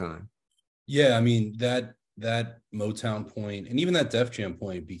not been kind. Yeah, I mean, that Motown point and even that Def Jam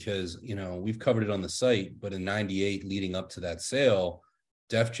point, because, we've covered it on the site, but in 98 leading up to that sale,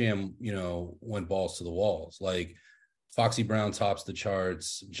 Def Jam, went balls to the walls. Foxy Brown tops the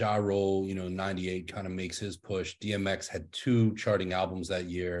charts. Ja Rule, 98 kind of makes his push. DMX had 2 charting albums that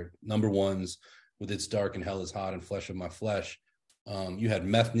year, number ones, with It's Dark and Hell is Hot and Flesh of My Flesh. You had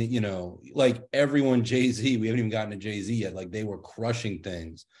Meth, everyone, Jay-Z, we haven't even gotten to Jay-Z yet. They were crushing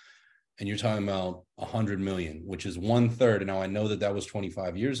things. And you're talking about 100 million, which is 1/3. And now I know that was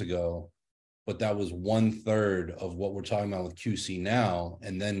 25 years ago, but that was 1/3 of what we're talking about with QC now.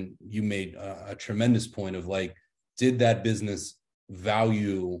 And then you made a tremendous point of did that business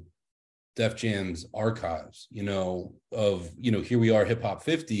value Def Jam's archives, here we are, Hip Hop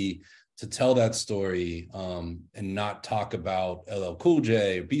 50, to tell that story and not talk about LL Cool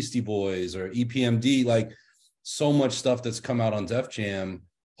J or Beastie Boys or EPMD, so much stuff that's come out on Def Jam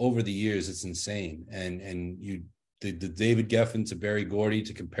over the years. It's insane. And the David Geffen to Berry Gordy,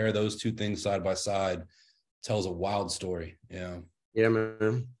 to compare those two things side by side tells a wild story. Yeah. Yeah,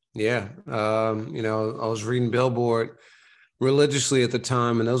 man. Yeah. I was reading Billboard religiously at the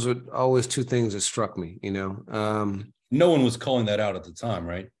time, and those were always two things that struck me, no one was calling that out at the time,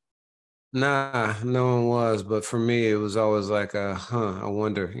 right? Nah, no one was. But for me, it was always I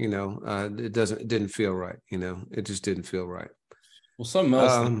wonder, it didn't feel right. It just didn't feel right. Well, something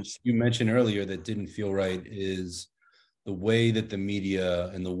else you mentioned earlier that didn't feel right is the way that the media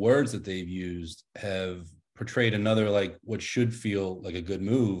and the words that they've used have portrayed another, what should feel like a good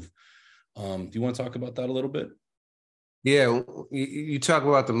move. Do you want to talk about that a little bit? Yeah, you talk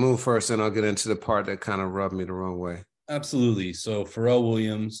about the move first, and I'll get into the part that kind of rubbed me the wrong way. Absolutely. So Pharrell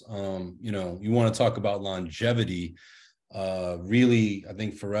Williams, you want to talk about longevity. Really, I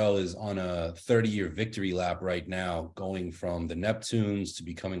think Pharrell is on a 30-year victory lap right now, going from the Neptunes to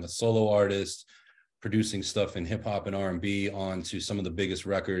becoming a solo artist, producing stuff in hip hop and R&B onto some of the biggest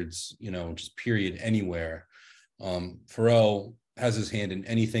records, just period, anywhere. Pharrell, has his hand in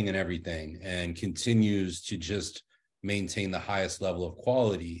anything and everything and continues to just maintain the highest level of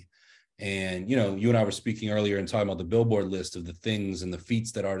quality. And, you know, you and I were speaking earlier and talking about the Billboard list of the things and the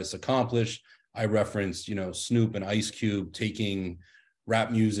feats that artists accomplish. I referenced, you know, Snoop and Ice Cube taking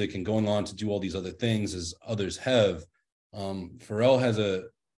rap music and going on to do all these other things as others have. Pharrell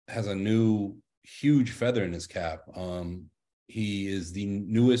has a new huge feather in his cap. He is the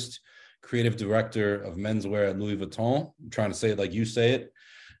newest creative director of menswear at Louis Vuitton. I'm trying to say it like you say it.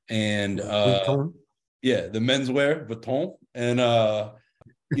 And yeah, the menswear Vuitton. And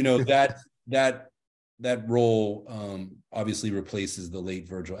you know, that role obviously replaces the late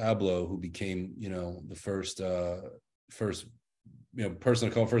Virgil Abloh, who became, you know, the first you know, person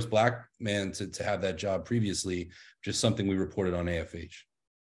to call first Black man to have that job previously, just something we reported on AFH.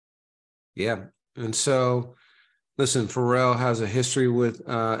 Yeah. And so, listen, Pharrell has a history with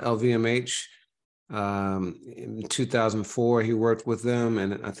LVMH. In 2004, he worked with them,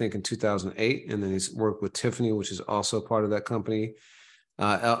 and I think in 2008, and then he's worked with Tiffany, which is also part of that company.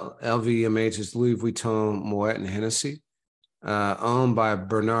 LVMH is Louis Vuitton, Moet, and Hennessy, owned by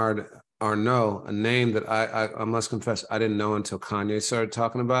Bernard Arnault, a name that I must confess I didn't know until Kanye started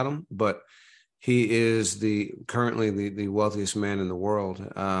talking about him, but he is currently the wealthiest man in the world,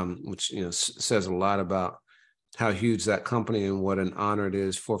 which, you know, says a lot about how huge that company and what an honor it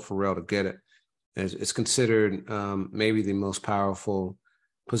is for Pharrell to get it. It's considered maybe the most powerful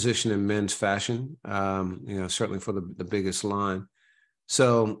position in men's fashion, you know, certainly for the biggest line.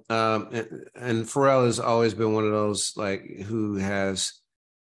 So, and Pharrell has always been one of those, like, who has,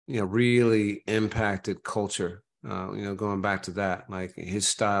 you know, really impacted culture, you know, going back to that. Like, his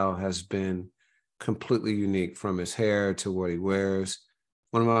style has been completely unique, from his hair to what he wears.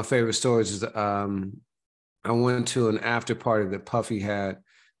 One of my favorite stories is I went to an after party that Puffy had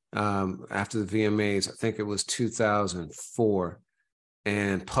after the VMAs. I think it was 2004.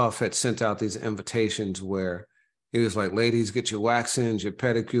 And Puff had sent out these invitations where he was like, ladies, get your waxings, your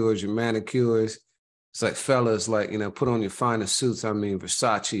pedicures, your manicures. It's like, fellas, like, you know, put on your finest suits. I mean,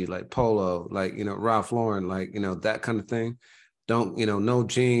 Versace, like Polo, like, you know, Ralph Lauren, like, you know, that kind of thing. Don't, you know, no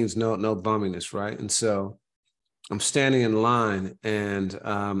jeans, no bumminess, right? And so I'm standing in line, and, you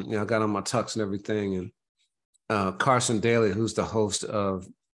know, I got on my tux and everything. And Carson Daly, who's the host of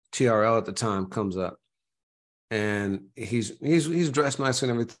TRL at the time, comes up. And he's dressed nice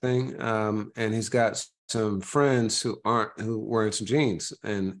and everything. And he's got some friends who wearing some jeans.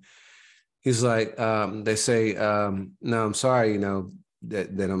 And he's like, they say, no, I'm sorry, you know,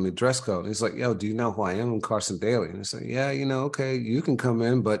 that they don't need dress code. And he's like, yo, do you know who I am? I'm Carson Daly. And it's like, yeah, you know, okay, you can come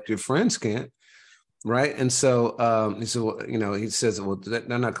in, but your friends can't. Right. And so he said, well, you know, he says, well,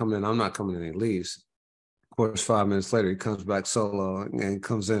 they're not coming in. I'm not coming in. He leaves. Of course, 5 minutes later, he comes back solo and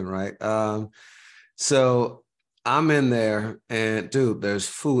comes in. Right. So I'm in there, and dude, there's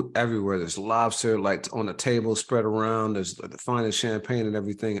food everywhere. There's lobster like on the table spread around. There's the finest champagne and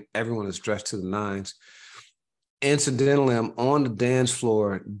everything. Everyone is dressed to the nines. Incidentally, I'm on the dance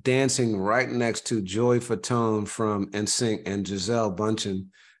floor dancing right next to Joey Fatone from NSYNC and Gisele Bündchen,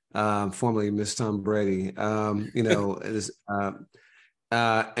 formerly Miss Tom Brady. You know,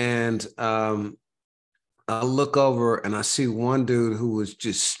 I look over and I see one dude who was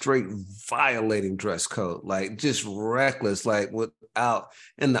just straight violating dress code, like just reckless, like without,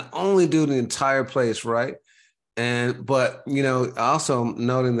 and the only dude in the entire place, right? But, you know, also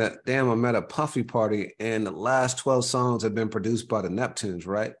noting that, damn, I'm at a Puffy party and the last 12 songs have been produced by the Neptunes,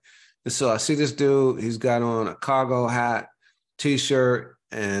 right? And so I see this dude, he's got on a cargo hat, t-shirt,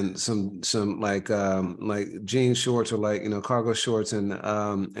 and some like jean shorts, or like, you know, cargo shorts and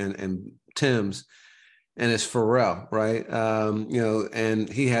Timbs. And it's Pharrell, right? You know, and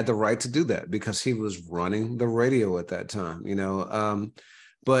he had the right to do that because he was running the radio at that time, you know.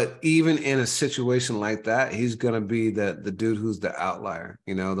 But even in a situation like that, he's going to be the dude who's the outlier,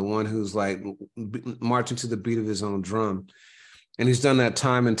 you know, the one who's like marching to the beat of his own drum. And he's done that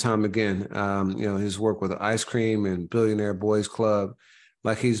time and time again. You know, his work with Ice Cream and Billionaire Boys Club,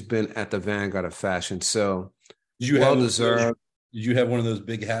 like he's been at the vanguard of fashion. So well deserved. Did you have one of those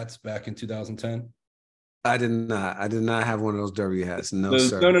big hats back in 2010? I did not. I did not have one of those derby hats. No,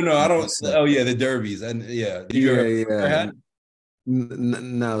 sir. No. I don't. Oh yeah, the derbies. And yeah. Did you ever wear a hat?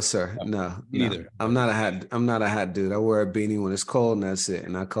 No, sir. No. Neither. I'm not a hat dude. I wear a beanie when it's cold, and that's it.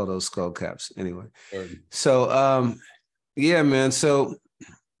 And I call those skull caps anyway. So yeah, man. So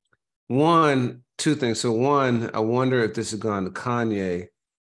two things. So one, I wonder if this had gone to Kanye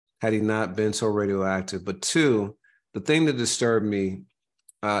had he not been so radioactive. But two, the thing that disturbed me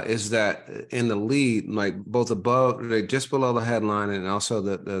is that in the lead, like both above, just below the headline, and also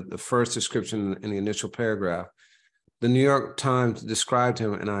the first description in the initial paragraph, The New York Times described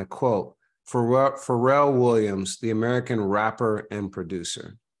him, and I quote, Pharrell Williams, the American rapper and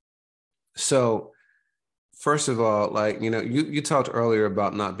producer. So first of all, like, you talked earlier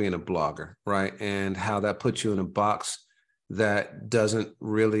about not being a blogger, right? And how that puts you in a box that doesn't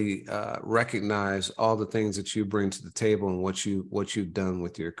really recognize all the things that you bring to the table and what you've done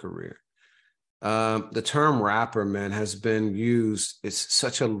with your career. The term rapper, man, has been used. It's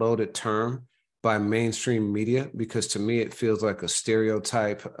such a loaded term by mainstream media, because to me, it feels like a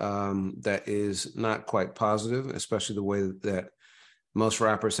stereotype that is not quite positive, especially the way that most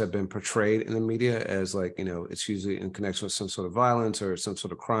rappers have been portrayed in the media as, like, it's usually in connection with some sort of violence or some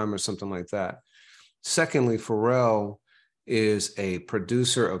sort of crime or something like that. Secondly, Pharrell is a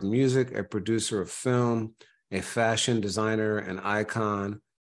producer of music, a producer of film, a fashion designer, an icon.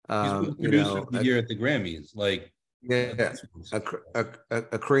 He's the producer of the year at the Grammys. Like, yeah,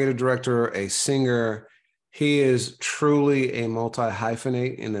 a creative director, a singer. He is truly a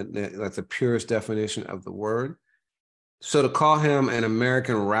multi-hyphenate in the purest definition of the word. So to call him an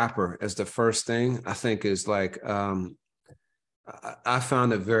American rapper as the first thing, I think is like, I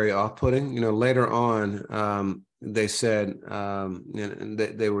found it very off-putting. Later on, they said, and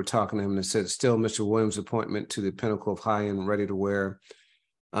they were talking to him, and they said, still, Mr. Williams' appointment to the pinnacle of high-end ready-to-wear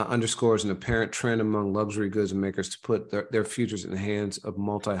underscores an apparent trend among luxury goods makers to put their futures in the hands of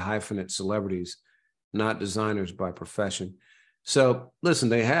multi-hyphenate celebrities, not designers by profession. So listen,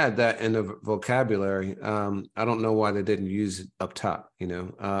 they had that in the vocabulary. I don't know why they didn't use it up top,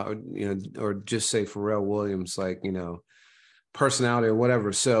 or just say Pharrell Williams, like, personality or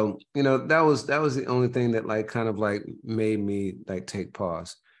whatever. So, that was the only thing that, like, kind of like made me, like, take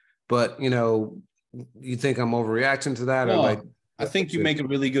pause. But, you think I'm overreacting to that? No, or like, I think you make a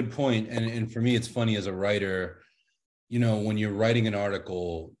really good point. And for me, it's funny as a writer, when you're writing an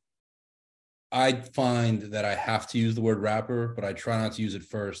article, I find that I have to use the word rapper, but I try not to use it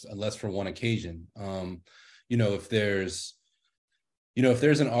first, unless for one occasion. If there's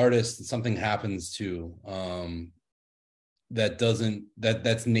an artist that something happens to,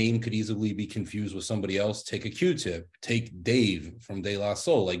 that's name could easily be confused with somebody else, take a Q-Tip, take Dave from De La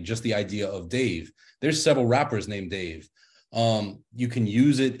Soul, like just the idea of Dave. There's several rappers named Dave. You can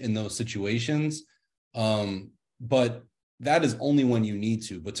use it in those situations, but that is only when you need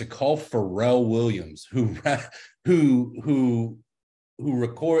to. But to call Pharrell Williams, who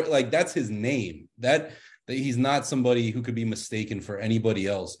record, like, that's his name, that he's not somebody who could be mistaken for anybody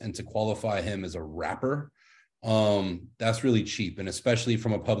else, and to qualify him as a rapper, that's really cheap. And especially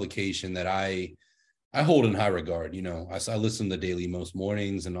from a publication that I hold in high regard. I listen to Daily most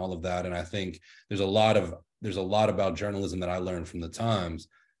mornings and all of that, and I think there's a lot about journalism that I learned from the Times.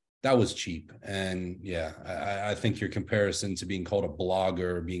 That was cheap. And yeah, I think your comparison to being called a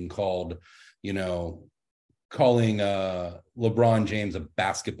blogger, being called, calling LeBron James a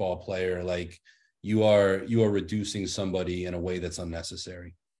basketball player, like, you are reducing somebody in a way that's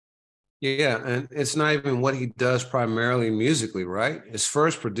unnecessary. Yeah, and it's not even what he does primarily musically, right? It's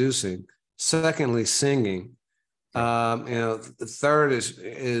first producing, secondly singing, third is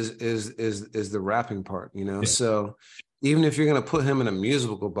the rapping part, Yeah. So even if you're going to put him in a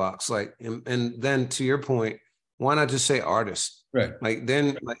musical box, like, and then to your point, why not just say artist? Right. Like,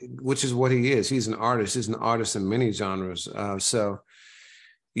 then, which is what he is. He's an artist. He's an artist in many genres. But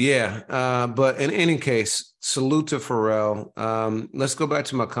in any case, salute to Pharrell. Let's go back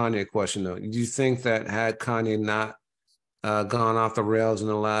to my Kanye question, though. Do you think that had Kanye not gone off the rails in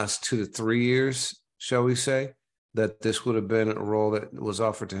the last 2 to 3 years, shall we say, that this would have been a role that was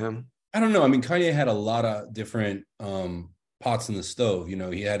offered to him? I don't know. I mean, Kanye had a lot of different pots in the stove.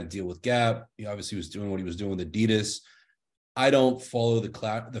 He had to deal with Gap. He obviously was doing what he was doing with Adidas. I don't follow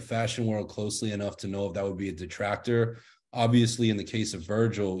the fashion world closely enough to know if that would be a detractor. Obviously, in the case of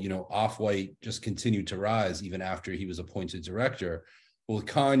Virgil, Off-White just continued to rise even after he was appointed director. But with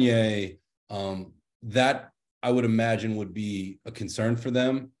Kanye, that I would imagine would be a concern for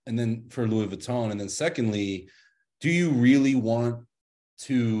them. And then for Louis Vuitton. And then secondly, do you really want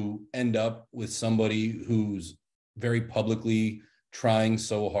to end up with somebody who's very publicly trying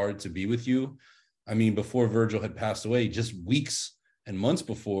so hard to be with you? I mean, before Virgil had passed away, just weeks and months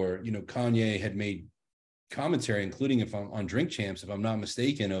before, Kanye had made commentary, including if I'm on Drink Champs, if I'm not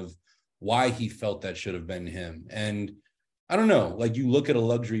mistaken, of why he felt that should have been him. And I don't know, like, you look at a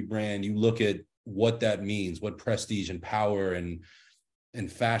luxury brand, you look at what that means, what prestige and power and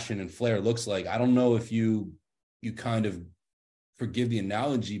fashion and flair looks like. I don't know if you kind of, forgive the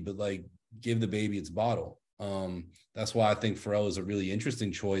analogy, but like, give the baby its bottle. That's why I think Pharrell is a really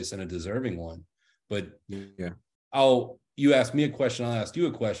interesting choice and a deserving one. But yeah, you ask me a question, I'll ask you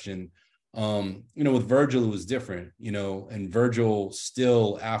a question. With Virgil, it was different, and Virgil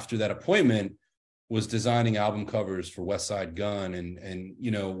still after that appointment was designing album covers for West Side Gun and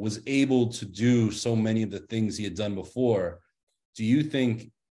was able to do so many of the things he had done before. Do you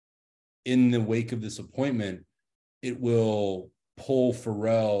think in the wake of this appointment, it will pull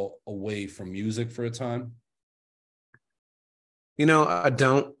Pharrell away from music for a time? I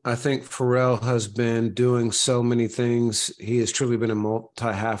don't. I think Pharrell has been doing so many things. He has truly been a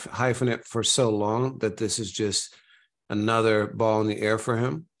multi-hyphenate for so long that this is just another ball in the air for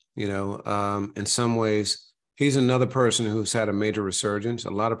him. In some ways, he's another person who's had a major resurgence. A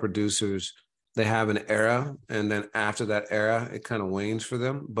lot of producers, they have an era, and then after that era, it kind of wanes for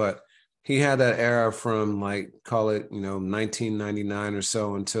them. But he had that era from call it, 1999 or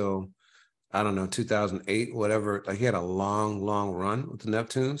so until, I don't know, 2008, whatever. He had a long, long run with the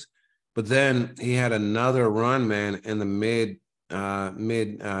Neptunes. But then he had another run, man, in the mid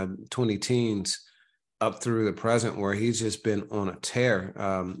 20 teens up through the present, where he's just been on a tear.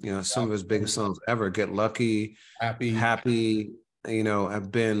 Some of his biggest songs ever, Get Lucky, Happy, have been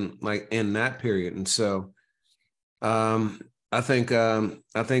in that period. And so I think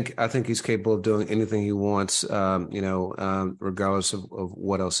he's capable of doing anything he wants, regardless of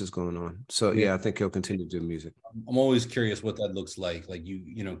what else is going on. So yeah, I think he'll continue to do music. I'm always curious what that looks like.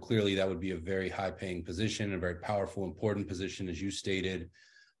 Clearly that would be a very high paying position, a very powerful, important position, as you stated.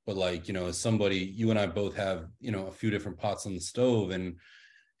 But as somebody, you and I both have, a few different pots on the stove and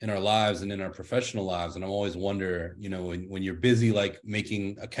in our lives and in our professional lives. And I always wonder, when you're busy,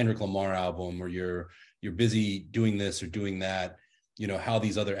 making a Kendrick Lamar album, or you're busy doing this or doing that, how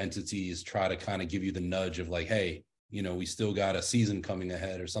these other entities try to kind of give you the nudge of hey, we still got a season coming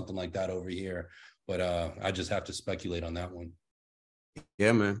ahead or something like that over here. But I just have to speculate on that one.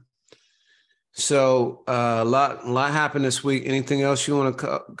 Yeah, man. So a lot happened this week. Anything else you want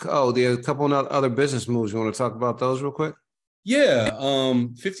to? There are a couple of other business moves. You want to talk about those real quick? Yeah.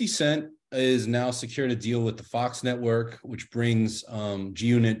 50 Cent is now secured a deal with the Fox network, which brings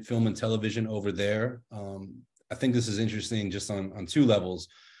G-Unit Film and Television over there. I think this is interesting just on two levels.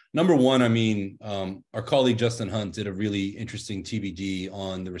 Number one, our colleague Justin Hunt did a really interesting TBD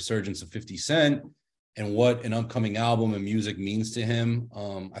on the resurgence of 50 Cent and what an upcoming album and music means to him.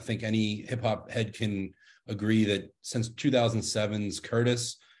 I think any hip hop head can agree that since 2007's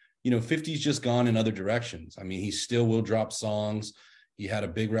Curtis, 50's just gone in other directions. He still will drop songs. He had a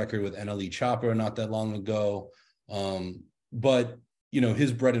big record with NLE Chopper not that long ago. But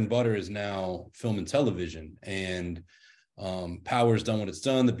his bread and butter is now film and television, and Power's done what it's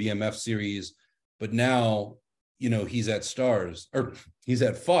done, the BMF series. But now, he's at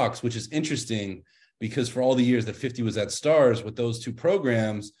Fox, which is interesting because for all the years that 50 was at Starz with those two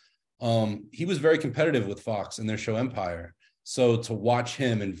programs, he was very competitive with Fox and their show Empire. So to watch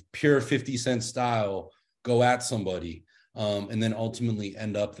him in pure 50 Cent style go at somebody and then ultimately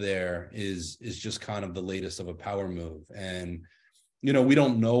end up there is just kind of the latest of a power move. And, we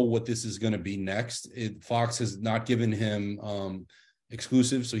don't know what this is going to be next. Fox has not given him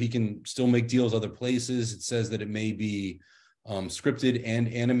exclusive, so he can still make deals other places. It says that it may be scripted and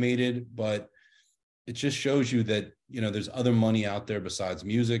animated, but it just shows you that, there's other money out there besides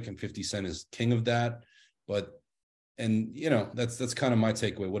music, and 50 Cent is king of that. That's kind of my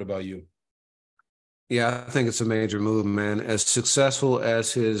takeaway. What about you? Yeah, I think it's a major move, man. As successful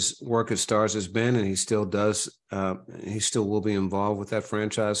as his work at Starz has been, and he still will be involved with that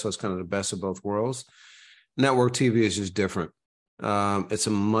franchise. So it's kind of the best of both worlds. Network TV is just different. It's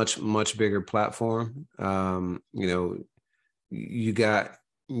a much, much bigger platform.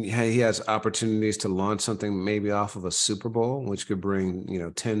 He has opportunities to launch something maybe off of a Super Bowl, which could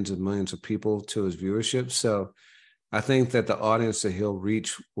bring, tens of millions of people to his viewership. So I think that the audience that he'll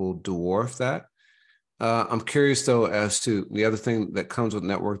reach will dwarf that. I'm curious, though, as to the other thing that comes with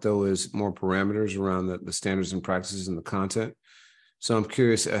network, though, is more parameters around the standards and practices and the content. So I'm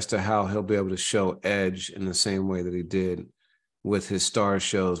curious as to how he'll be able to show edge in the same way that he did with his Starz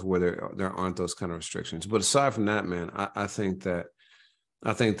shows, where there aren't those kind of restrictions. But aside from that, man, I think that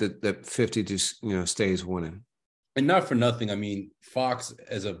 50 just stays winning. And not for nothing, Fox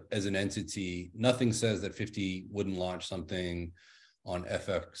as an entity, nothing says that 50 wouldn't launch something on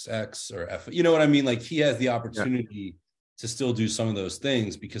FXX or you know what I mean? He has the opportunity to still do some of those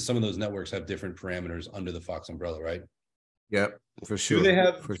things because some of those networks have different parameters under the Fox umbrella, right? Yep, for sure. Do they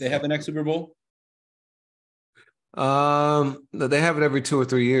have the next Super Bowl? They have it every 2 or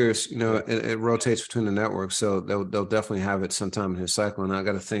 3 years. It rotates between the networks, so they'll definitely have it sometime in his cycle. And I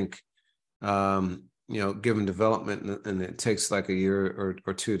got to think, given development, and it takes like a year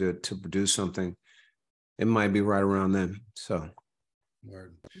or two to produce something, it might be right around then. So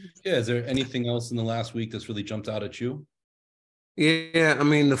Word. Yeah. Is there anything else in the last week that's really jumped out at you? Yeah, I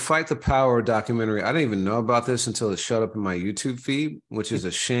mean, the Fight the Power documentary, I didn't even know about this until it showed up in my YouTube feed, which is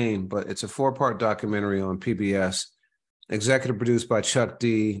a shame, but it's a 4-part documentary on PBS, executive produced by Chuck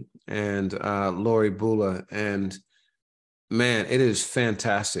D and Lori Bula. And man, it is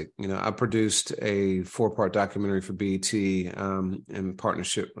fantastic. You know, I produced a 4-part documentary for BET in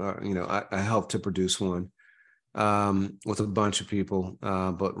partnership. I helped to produce one with a bunch of people,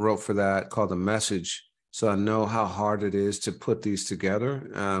 but wrote for that called The Message. So I know how hard it is to put these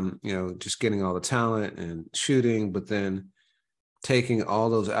together, just getting all the talent and shooting, but then taking all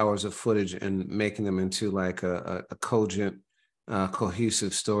those hours of footage and making them into like a cogent,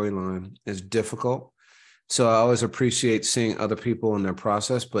 cohesive storyline is difficult. So I always appreciate seeing other people in their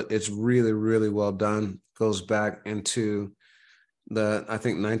process, but it's really, really well done. Goes back into I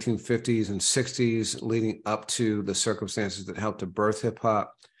think 1950s and 60s leading up to the circumstances that helped to birth hip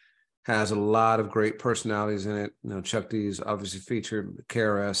hop. Has a lot of great personalities in it. You know, Chuck D's obviously featured,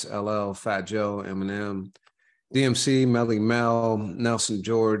 KRS, LL, Fat Joe, Eminem, DMC, Melly Mel, Nelson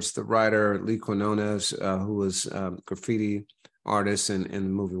George, the writer, Lee Quinones, who was graffiti artist in the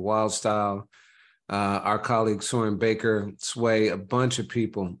movie Wild Style, our colleague Soren Baker, Sway, a bunch of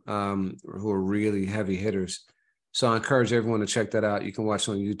people who are really heavy hitters. So I encourage everyone to check that out. You can watch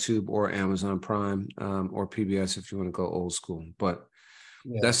it on YouTube or Amazon Prime or PBS if you want to go old school. But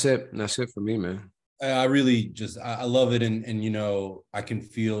that's it. That's it for me, man. I really I love it. And, I can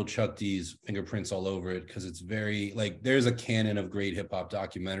feel Chuck D's fingerprints all over it because it's very like there's a canon of great hip hop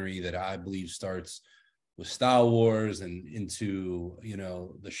documentary that I believe starts with Style Wars and into,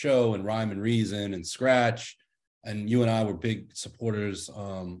 the show and Rhyme and Reason and Scratch. And you and I were big supporters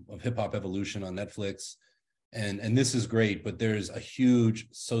of Hip Hop Evolution on Netflix. And this is great, but there's a huge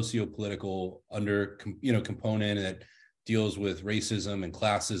socio-political component that deals with racism and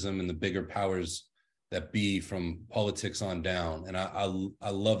classism and the bigger powers that be from politics on down. And I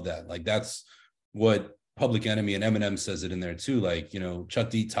love that. Like, that's what Public Enemy and Eminem says it in there too. Like, Chuck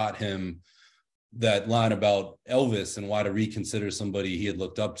D taught him that line about Elvis and why to reconsider somebody he had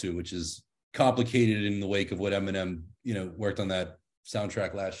looked up to, which is complicated in the wake of what Eminem, worked on that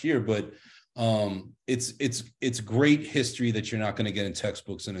soundtrack last year. But it's great history that you're not going to get in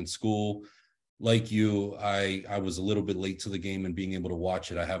textbooks and in school. Like you, I was a little bit late to the game and being able to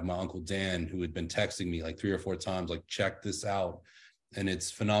watch it. I have my Uncle Dan, who had been texting me like 3 or 4 times, like, check this out. And it's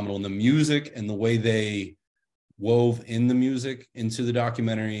phenomenal. And the music and the way they wove in the music into the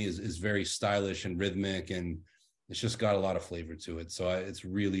documentary is very stylish and rhythmic. And it's just got a lot of flavor to it. So it's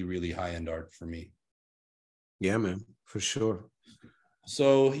really, really high-end art for me. Yeah, man, for sure.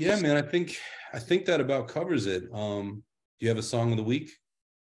 So, yeah, man, I think that about covers it. Do you have a song of the week?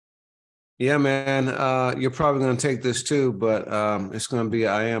 Yeah, man. You're probably going to take this too, but it's going to be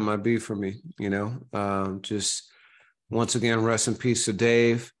I Am, I Be for me, just once again, rest in peace to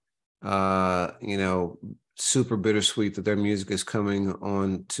Dave. Super bittersweet that their music is coming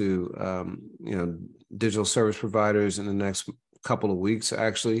on to, digital service providers in the next couple of weeks,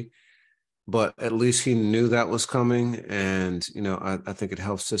 actually. But at least he knew that was coming. And, I think it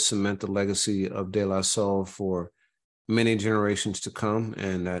helps to cement the legacy of De La Soul for many generations to come,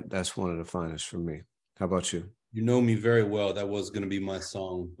 and that's one of the finest for me. How about you? You know me very well. That was going to be my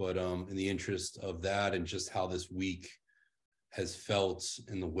song, but in the interest of that and just how this week has felt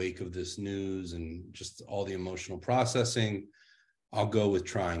in the wake of this news and just all the emotional processing, I'll go with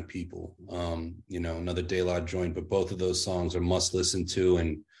Trying People. Another De La joint, but both of those songs are must listen to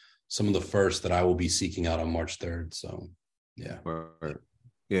and some of the first that I will be seeking out on March 3rd. So, yeah. Right.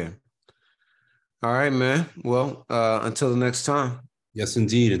 Yeah. All right, man. Well, until the next time. Yes,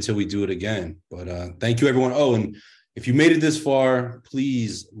 indeed. Until we do it again. But thank you, everyone. Oh, and if you made it this far,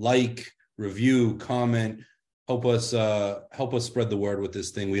 please like, review, comment, help us spread the word with this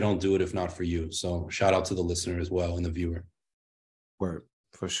thing. We don't do it if not for you. So shout out to the listener as well and the viewer. Word,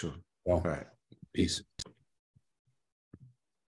 for sure. Well, all right. Peace.